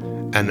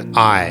unwritten, and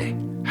I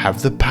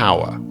have the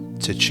power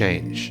to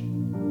change.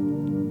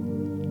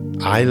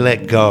 I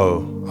let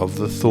go of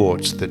the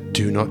thoughts that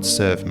do not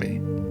serve me.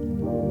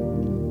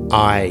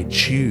 I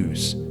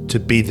choose to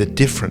be the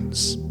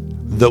difference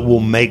that will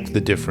make the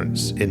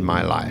difference in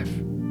my life.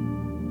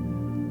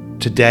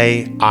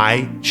 Today,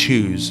 I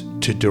choose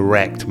to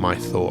direct my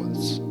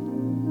thoughts.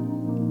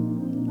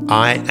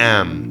 I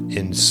am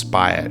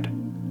inspired,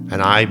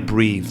 and I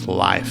breathe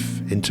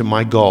life into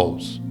my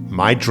goals,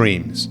 my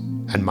dreams,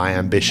 and my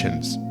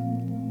ambitions.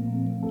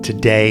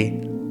 Today,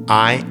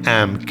 I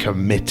am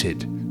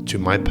committed to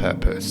my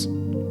purpose.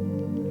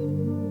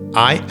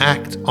 I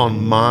act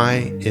on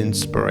my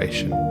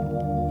inspiration.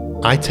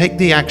 I take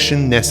the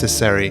action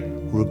necessary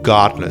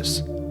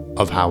regardless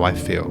of how I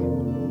feel.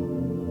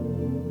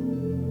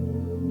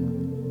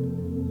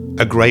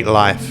 A great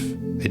life,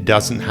 it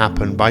doesn't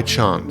happen by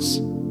chance,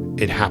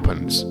 it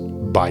happens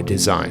by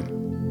design.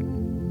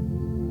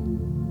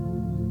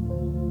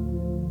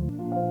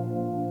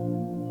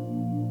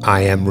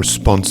 I am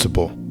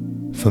responsible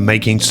for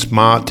making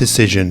smart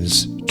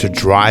decisions to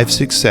drive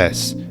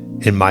success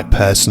in my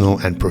personal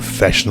and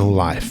professional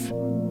life.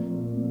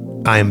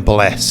 I am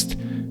blessed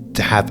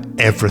to have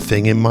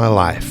everything in my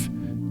life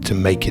to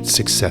make it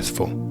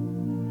successful.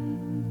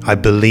 I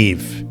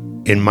believe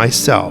in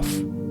myself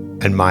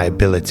and my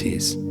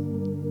abilities.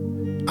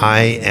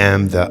 I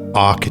am the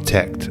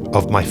architect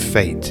of my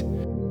fate.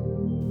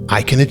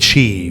 I can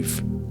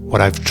achieve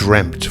what I've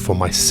dreamt for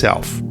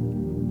myself.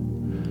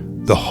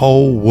 The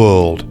whole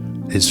world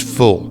is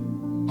full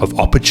of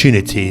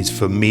opportunities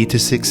for me to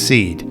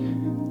succeed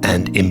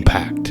and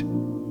impact.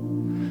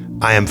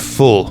 I am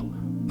full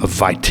of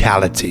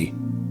vitality.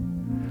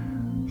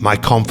 My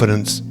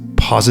confidence,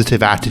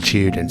 positive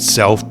attitude, and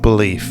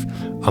self-belief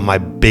are my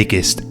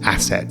biggest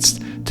assets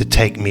to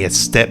take me a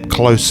step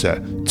closer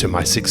to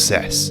my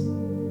success.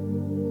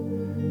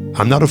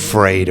 I'm not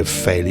afraid of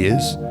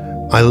failures.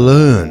 I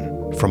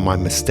learn from my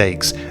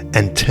mistakes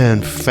and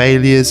turn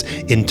failures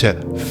into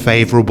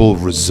favorable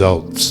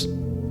results.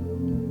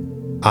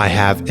 I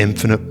have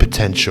infinite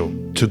potential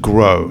to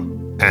grow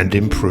and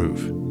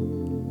improve.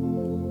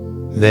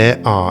 There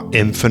are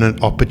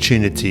infinite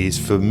opportunities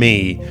for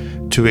me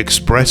to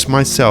express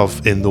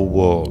myself in the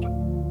world.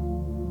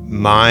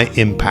 My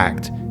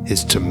impact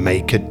is to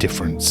make a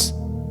difference.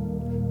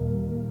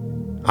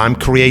 I'm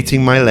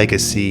creating my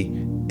legacy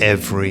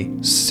every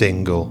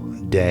single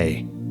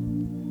day.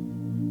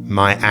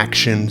 My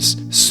actions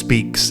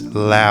speaks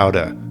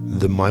louder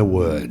than my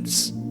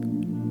words.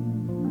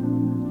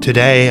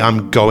 Today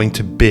I'm going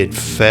to bid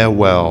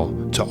farewell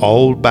to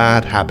old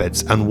bad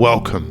habits and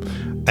welcome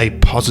a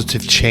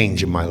positive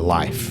change in my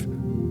life.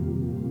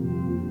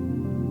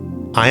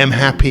 I am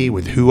happy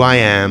with who I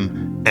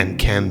am and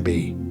can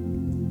be.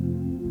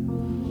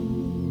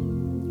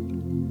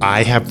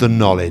 I have the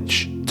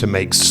knowledge to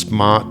make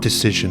smart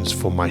decisions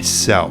for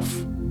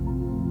myself.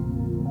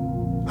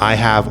 I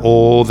have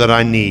all that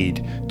I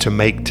need to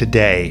make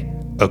today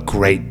a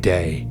great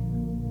day.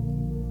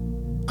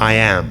 I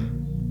am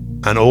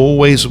and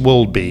always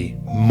will be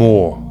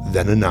more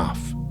than enough.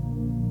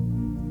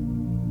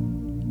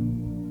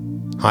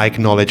 I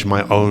acknowledge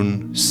my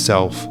own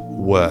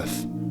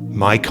self-worth.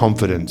 My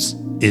confidence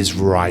is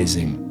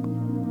rising.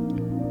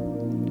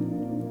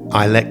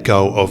 I let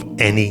go of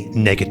any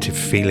negative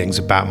feelings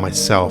about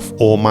myself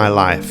or my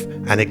life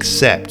and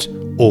accept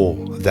all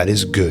that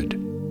is good.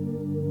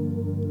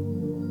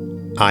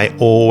 I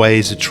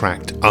always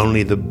attract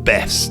only the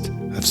best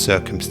of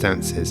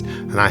circumstances,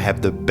 and I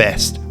have the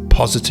best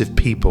positive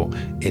people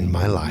in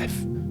my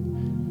life.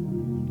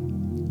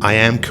 I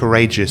am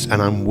courageous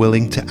and I'm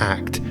willing to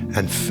act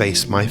and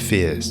face my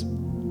fears.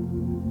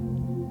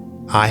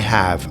 I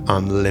have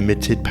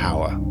unlimited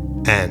power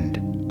and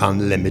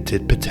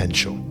unlimited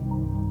potential.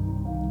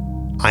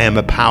 I am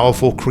a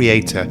powerful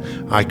creator.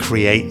 I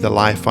create the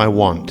life I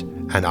want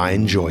and I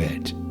enjoy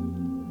it.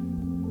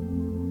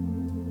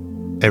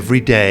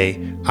 Every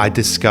day I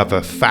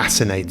discover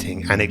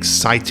fascinating and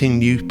exciting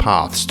new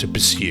paths to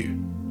pursue.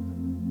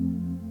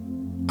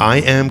 I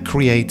am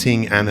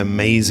creating an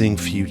amazing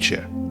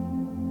future.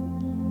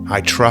 I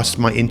trust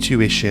my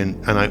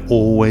intuition and I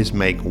always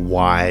make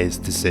wise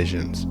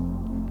decisions.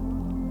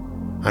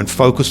 I'm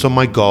focused on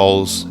my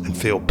goals and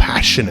feel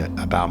passionate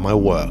about my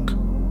work.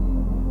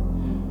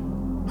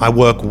 I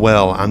work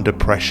well under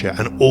pressure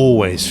and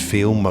always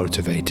feel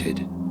motivated.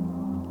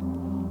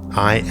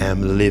 I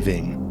am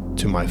living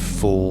to my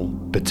full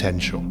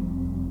potential.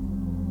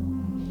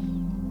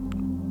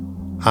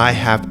 I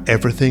have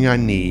everything I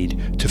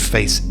need to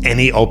face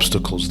any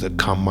obstacles that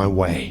come my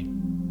way.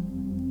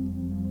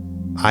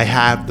 I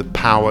have the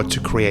power to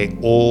create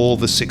all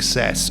the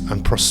success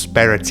and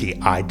prosperity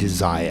I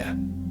desire.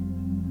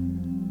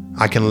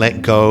 I can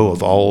let go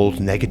of old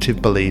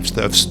negative beliefs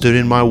that have stood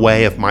in my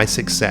way of my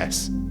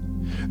success.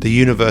 The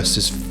universe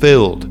is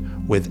filled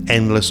with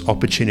endless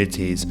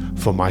opportunities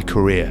for my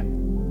career.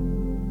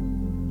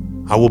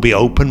 I will be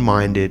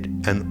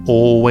open-minded and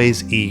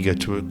always eager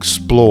to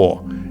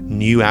explore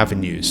new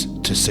avenues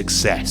to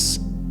success.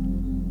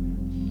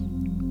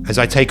 As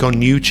I take on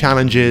new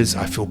challenges,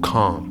 I feel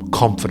calm,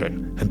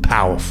 confident, and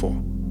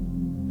powerful.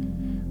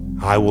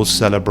 I will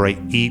celebrate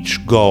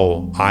each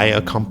goal I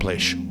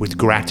accomplish with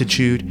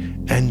gratitude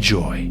and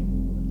joy.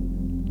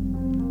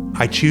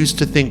 I choose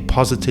to think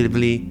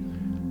positively.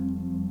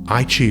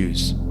 I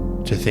choose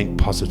to think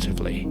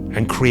positively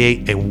and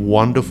create a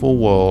wonderful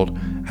world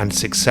and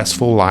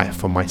successful life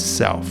for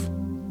myself.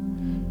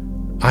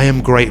 I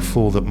am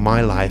grateful that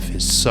my life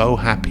is so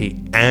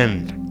happy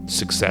and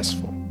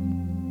successful.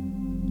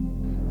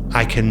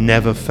 I can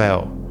never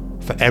fail,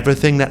 for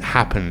everything that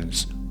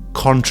happens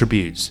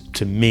contributes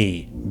to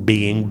me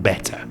being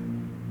better.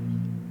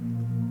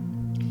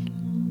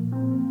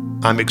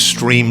 I'm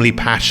extremely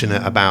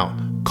passionate about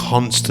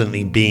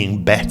constantly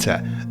being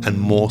better and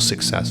more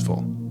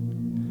successful.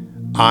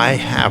 I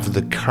have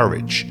the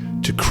courage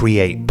to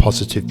create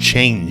positive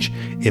change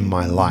in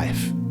my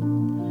life.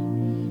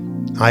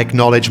 I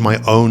acknowledge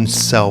my own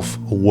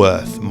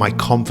self-worth. My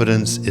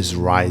confidence is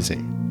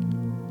rising.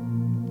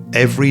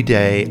 Every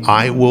day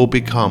I will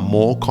become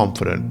more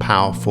confident,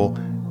 powerful,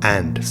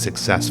 and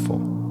successful.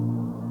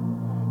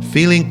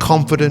 Feeling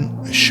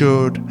confident,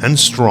 assured, and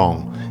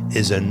strong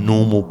is a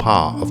normal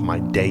part of my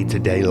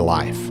day-to-day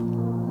life.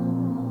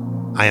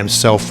 I am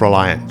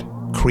self-reliant,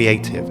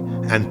 creative,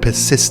 and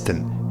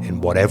persistent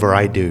in whatever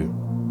I do.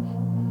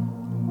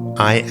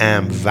 I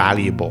am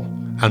valuable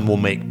and will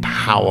make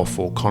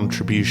powerful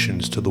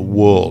contributions to the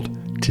world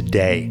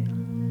today.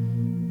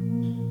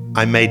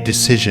 I made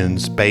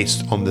decisions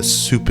based on the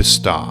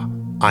superstar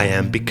I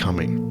am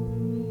becoming.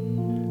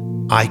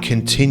 I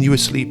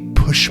continuously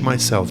push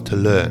myself to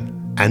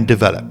learn and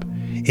develop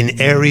in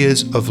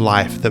areas of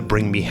life that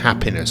bring me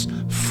happiness,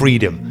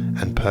 freedom,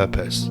 and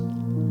purpose.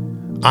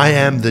 I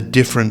am the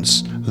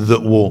difference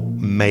that will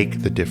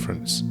make the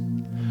difference.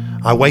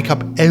 I wake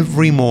up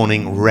every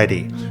morning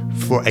ready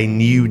for a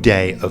new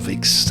day of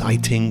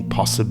exciting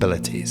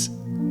possibilities.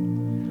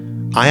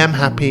 I am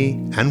happy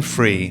and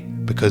free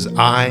because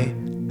I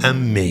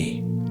am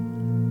me.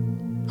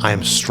 I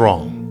am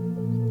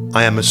strong.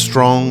 I am a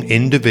strong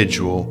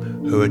individual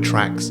who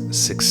attracts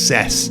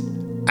success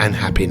and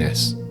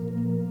happiness.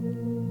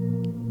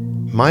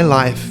 My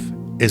life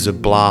is a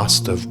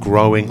blast of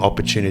growing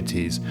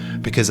opportunities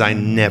because I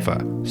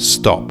never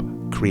stop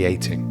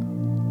creating.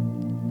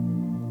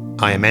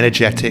 I am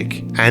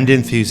energetic and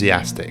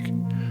enthusiastic.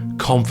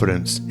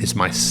 Confidence is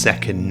my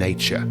second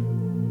nature.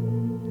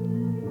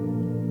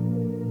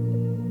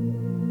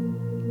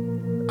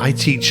 I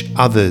teach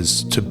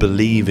others to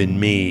believe in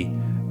me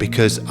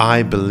because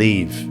I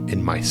believe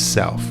in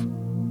myself.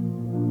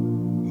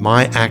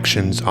 My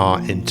actions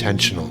are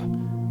intentional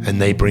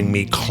and they bring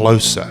me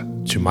closer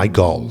to my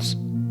goals.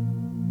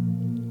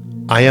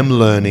 I am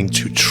learning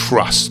to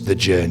trust the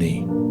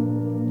journey.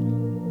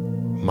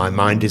 My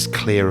mind is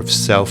clear of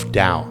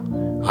self-doubt.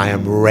 I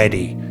am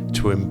ready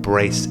to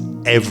embrace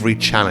every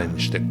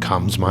challenge that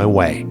comes my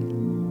way.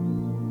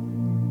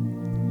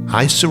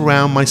 I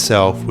surround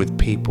myself with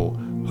people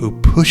who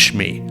push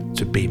me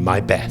to be my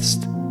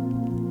best.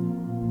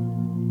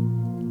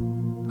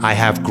 I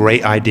have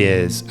great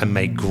ideas and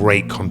make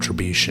great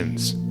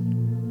contributions.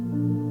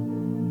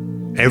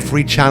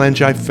 Every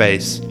challenge I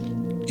face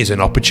is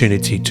an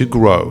opportunity to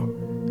grow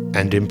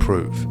and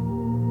improve.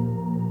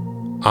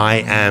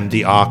 I am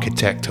the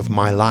architect of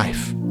my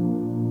life.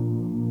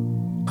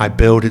 I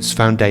build its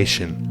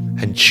foundation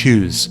and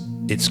choose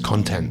its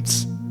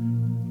contents.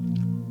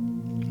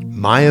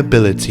 My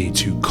ability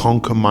to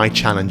conquer my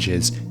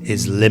challenges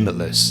is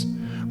limitless.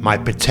 My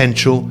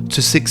potential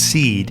to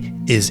succeed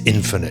is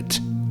infinite.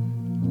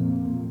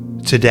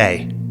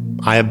 Today,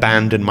 I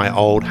abandon my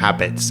old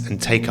habits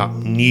and take up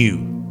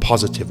new,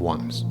 positive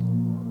ones.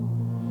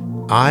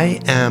 I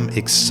am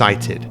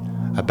excited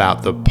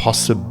about the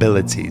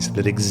possibilities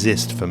that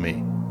exist for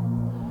me.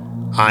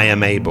 I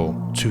am able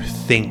to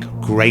think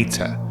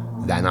greater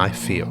than I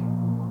feel.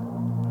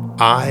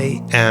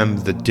 I am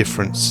the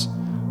difference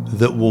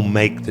that will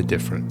make the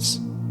difference.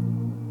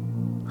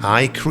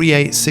 I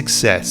create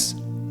success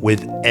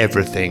with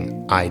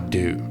everything I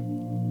do.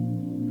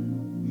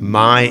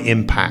 My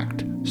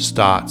impact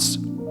starts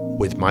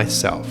with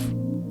myself.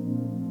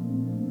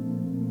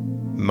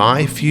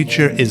 My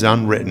future is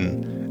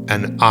unwritten,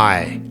 and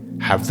I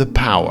have the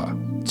power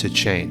to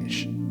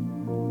change.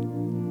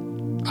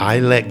 I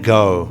let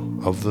go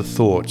of the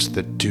thoughts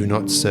that do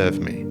not serve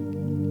me.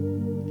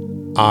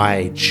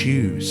 I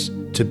choose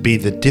to be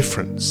the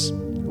difference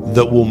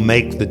that will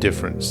make the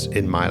difference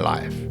in my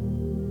life.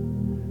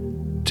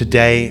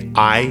 Today,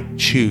 I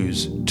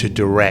choose to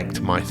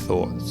direct my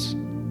thoughts.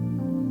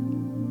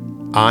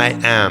 I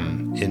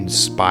am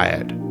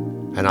inspired,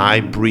 and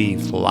I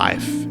breathe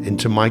life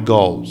into my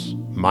goals,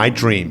 my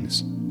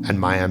dreams, and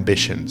my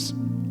ambitions.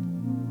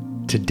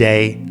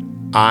 Today,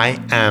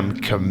 I am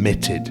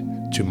committed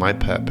to my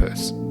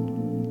purpose.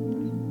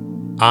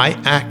 I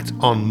act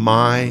on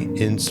my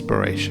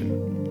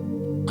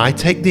inspiration. I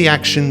take the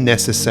action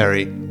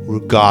necessary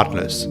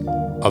regardless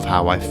of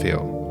how I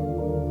feel.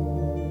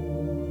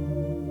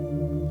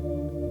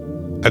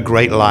 A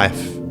great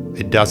life,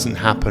 it doesn't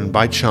happen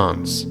by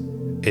chance,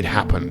 it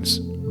happens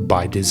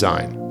by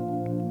design.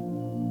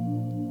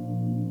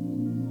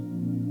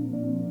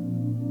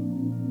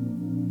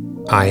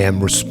 I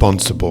am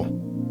responsible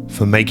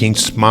for making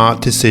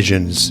smart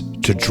decisions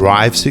to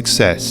drive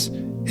success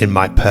in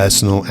my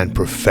personal and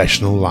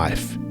professional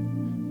life.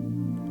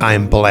 I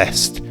am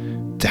blessed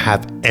to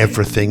have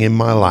everything in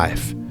my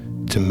life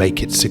to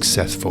make it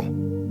successful.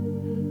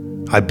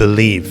 I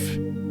believe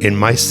in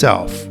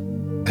myself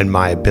and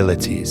my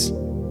abilities.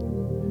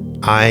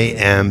 I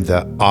am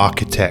the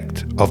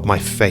architect of my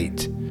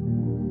fate.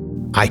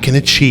 I can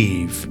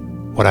achieve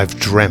what I've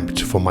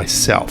dreamt for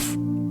myself.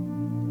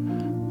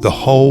 The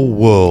whole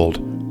world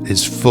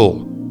is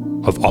full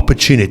of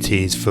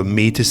opportunities for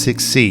me to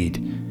succeed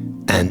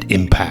and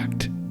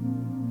impact.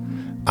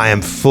 I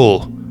am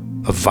full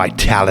of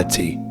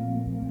vitality.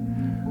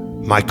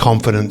 My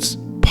confidence,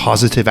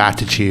 positive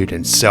attitude,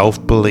 and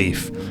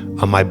self-belief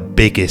are my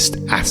biggest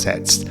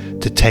assets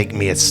to take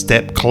me a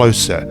step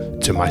closer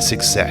to my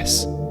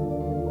success.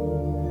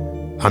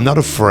 I'm not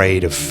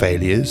afraid of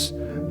failures.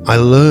 I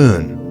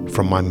learn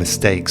from my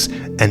mistakes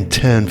and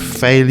turn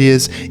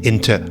failures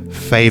into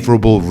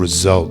favorable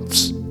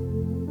results.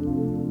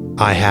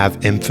 I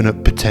have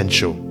infinite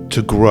potential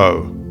to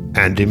grow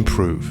and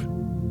improve.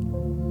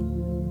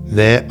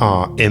 There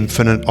are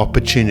infinite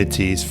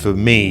opportunities for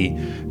me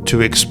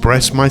to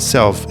express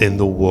myself in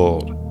the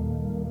world.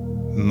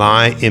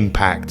 My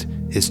impact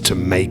is to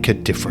make a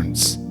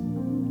difference.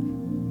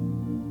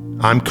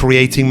 I'm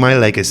creating my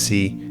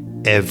legacy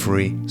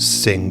every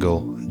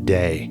single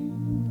day.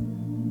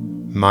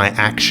 My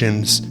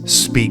actions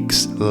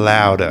speaks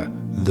louder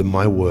than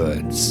my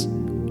words.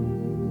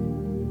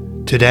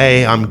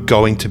 Today I'm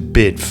going to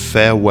bid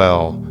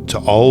farewell to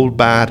old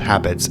bad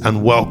habits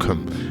and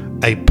welcome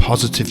a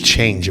positive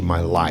change in my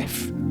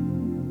life.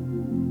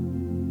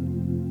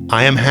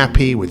 I am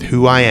happy with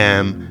who I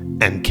am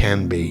and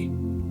can be.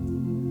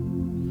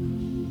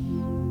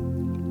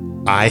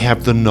 I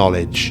have the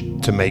knowledge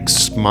to make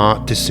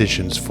smart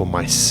decisions for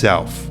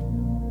myself.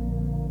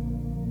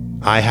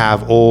 I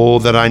have all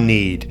that I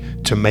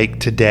need to make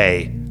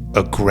today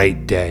a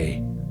great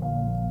day.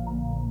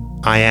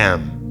 I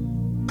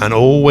am and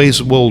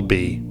always will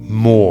be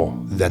more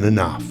than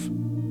enough.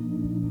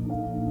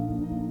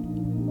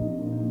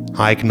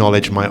 I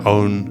acknowledge my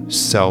own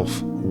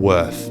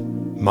self-worth.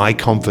 My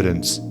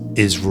confidence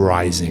is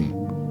rising.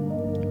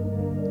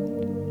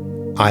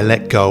 I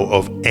let go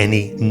of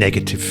any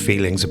negative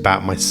feelings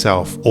about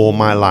myself or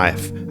my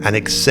life and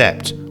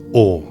accept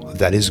all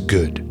that is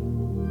good.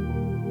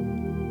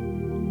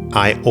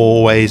 I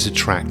always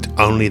attract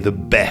only the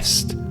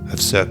best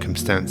of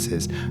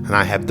circumstances, and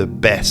I have the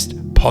best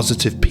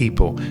positive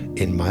people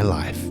in my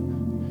life.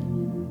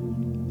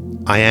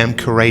 I am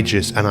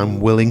courageous and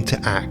I'm willing to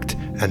act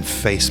and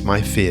face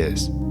my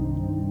fears.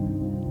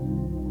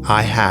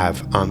 I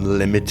have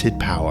unlimited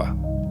power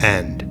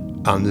and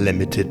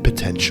unlimited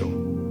potential.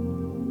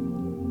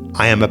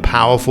 I am a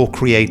powerful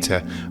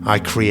creator. I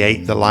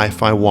create the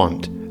life I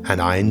want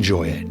and I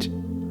enjoy it.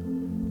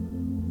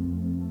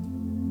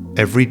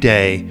 Every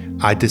day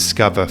I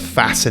discover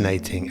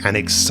fascinating and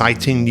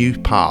exciting new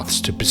paths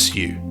to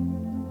pursue.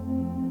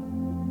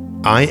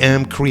 I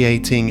am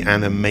creating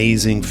an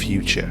amazing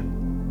future.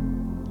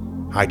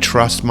 I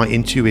trust my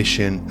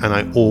intuition, and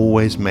I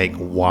always make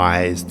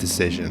wise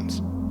decisions.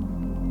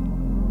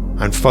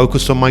 I'm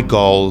focused on my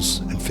goals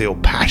and feel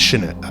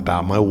passionate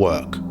about my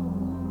work.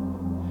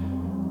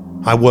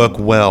 I work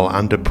well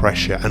under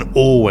pressure and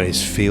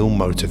always feel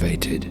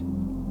motivated.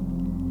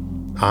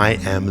 I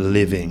am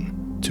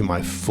living to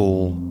my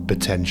full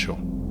potential.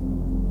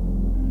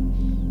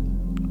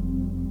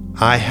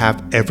 I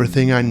have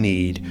everything I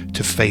need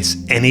to face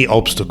any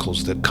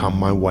obstacles that come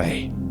my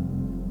way.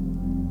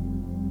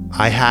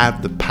 I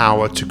have the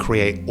power to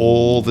create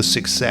all the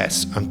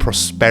success and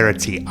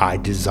prosperity I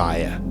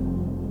desire.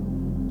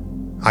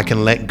 I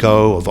can let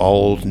go of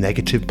old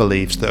negative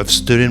beliefs that have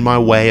stood in my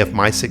way of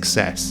my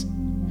success.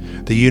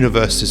 The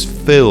universe is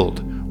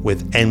filled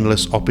with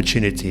endless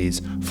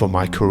opportunities for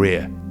my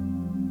career.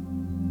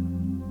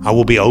 I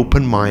will be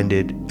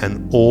open-minded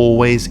and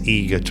always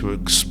eager to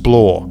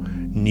explore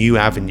new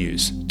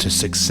avenues to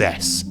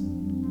success.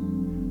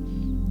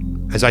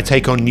 As I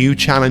take on new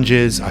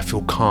challenges, I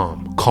feel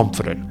calm,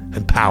 confident,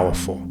 and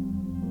powerful.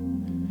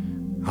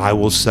 I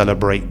will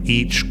celebrate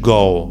each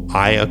goal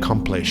I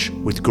accomplish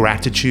with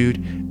gratitude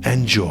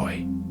and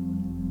joy.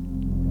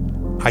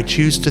 I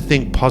choose to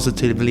think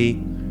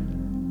positively.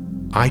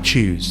 I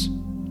choose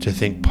to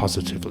think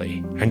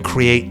positively and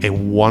create a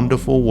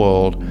wonderful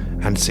world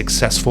and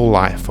successful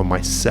life for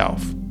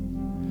myself.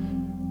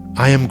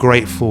 I am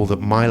grateful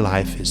that my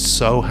life is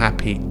so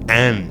happy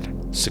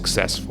and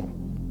successful.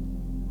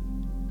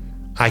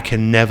 I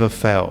can never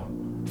fail,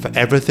 for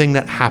everything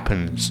that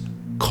happens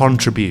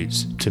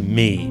contributes to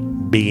me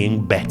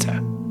being better.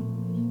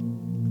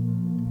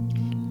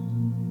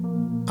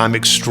 I'm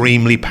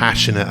extremely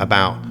passionate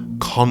about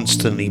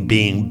constantly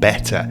being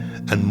better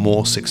and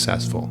more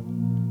successful.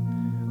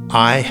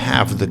 I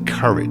have the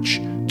courage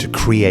to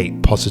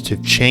create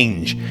positive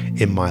change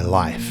in my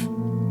life.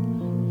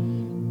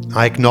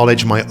 I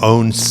acknowledge my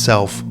own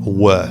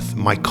self-worth.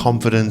 My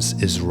confidence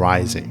is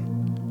rising.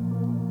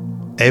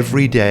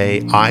 Every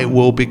day I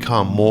will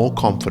become more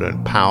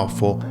confident,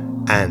 powerful,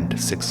 and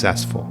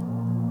successful.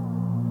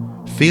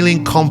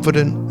 Feeling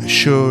confident,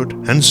 assured,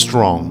 and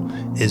strong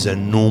is a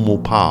normal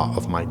part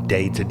of my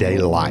day-to-day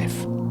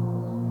life.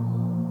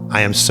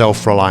 I am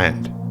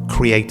self-reliant,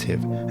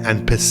 creative,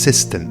 and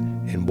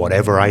persistent in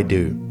whatever I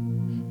do.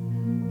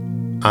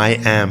 I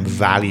am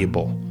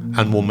valuable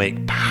and will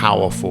make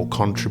powerful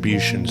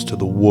contributions to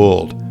the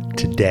world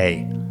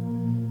today.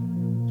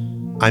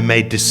 I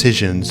made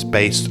decisions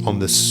based on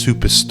the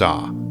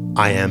superstar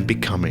I am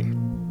becoming.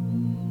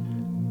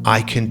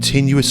 I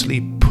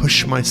continuously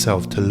push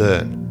myself to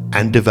learn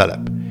and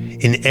develop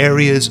in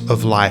areas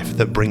of life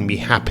that bring me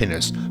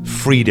happiness,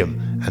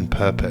 freedom, and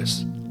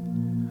purpose.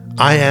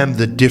 I am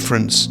the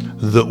difference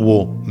that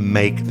will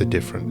make the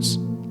difference.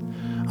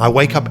 I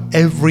wake up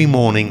every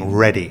morning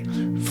ready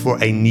for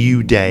a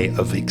new day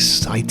of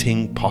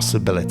exciting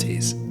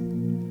possibilities.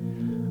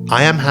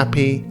 I am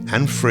happy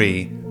and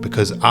free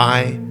because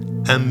I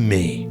am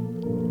me.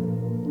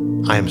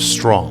 I am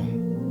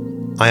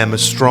strong. I am a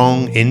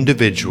strong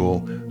individual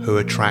who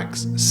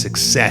attracts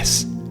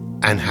success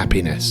and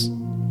happiness.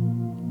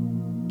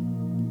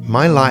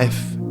 My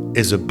life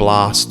is a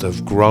blast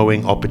of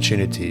growing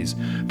opportunities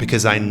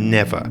because I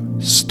never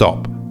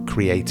stop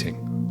creating.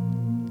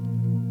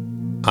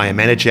 I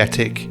am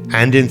energetic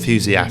and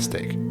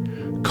enthusiastic.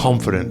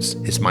 Confidence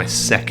is my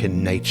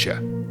second nature.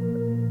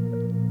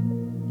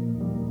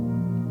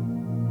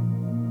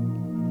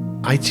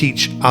 I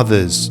teach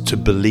others to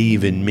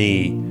believe in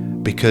me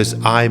because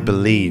I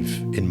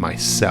believe in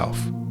myself.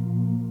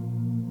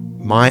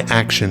 My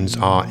actions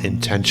are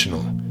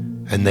intentional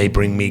and they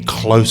bring me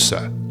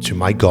closer to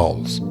my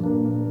goals.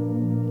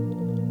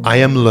 I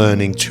am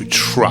learning to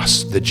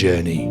trust the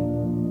journey.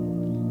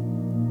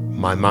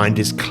 My mind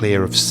is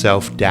clear of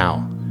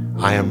self-doubt.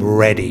 I am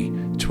ready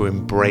to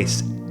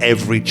embrace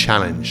every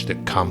challenge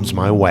that comes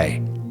my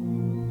way.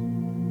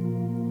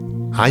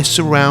 I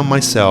surround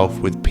myself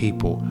with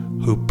people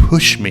who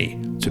push me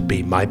to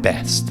be my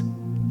best.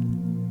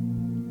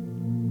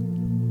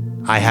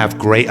 I have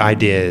great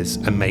ideas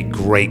and make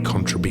great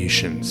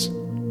contributions.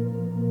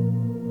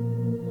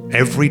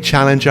 Every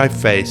challenge I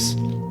face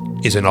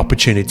is an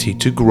opportunity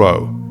to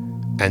grow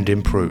and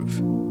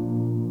improve.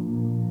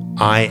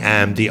 I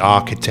am the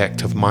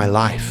architect of my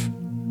life.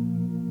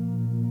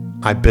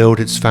 I build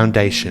its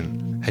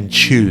foundation and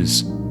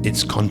choose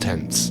its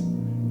contents.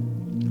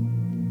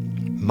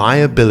 My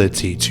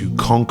ability to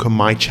conquer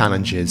my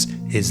challenges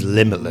is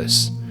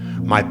limitless.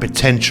 My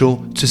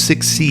potential to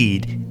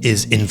succeed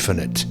is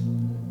infinite.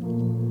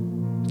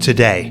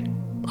 Today,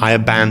 I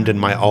abandon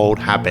my old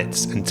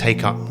habits and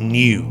take up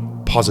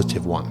new,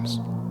 positive ones.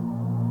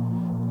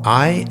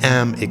 I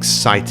am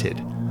excited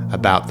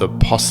about the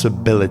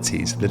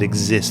possibilities that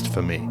exist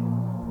for me.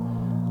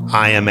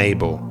 I am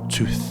able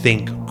to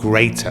think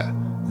greater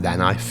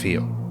than I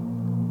feel.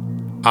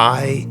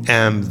 I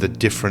am the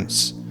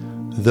difference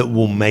that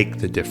will make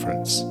the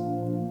difference.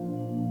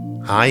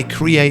 I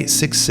create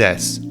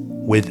success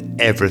with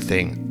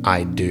everything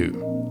I do.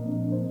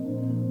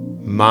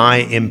 My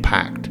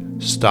impact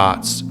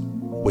starts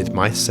with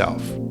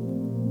myself.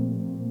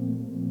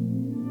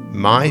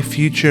 My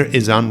future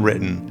is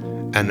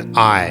unwritten, and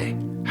I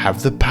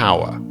have the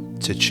power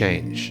to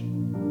change.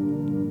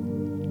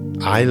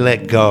 I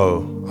let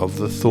go of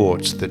the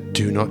thoughts that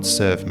do not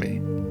serve me.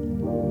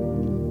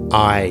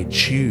 I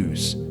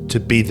choose to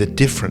be the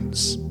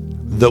difference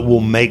that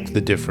will make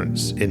the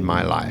difference in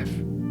my life.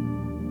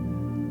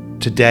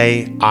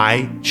 Today,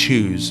 I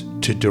choose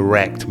to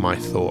direct my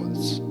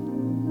thoughts.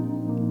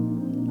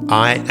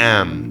 I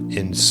am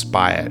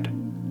inspired,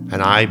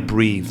 and I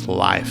breathe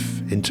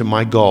life into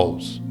my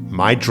goals,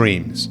 my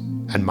dreams,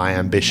 and my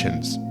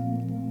ambitions.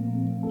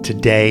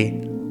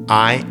 Today,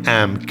 I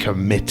am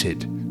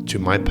committed to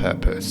my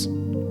purpose.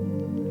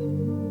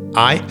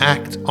 I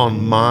act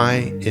on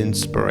my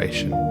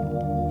inspiration.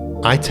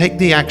 I take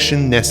the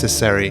action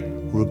necessary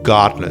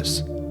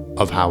regardless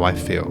of how I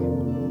feel.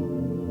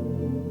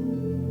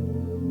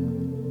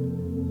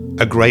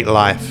 A great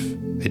life,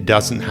 it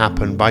doesn't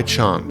happen by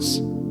chance,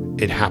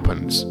 it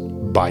happens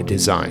by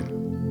design.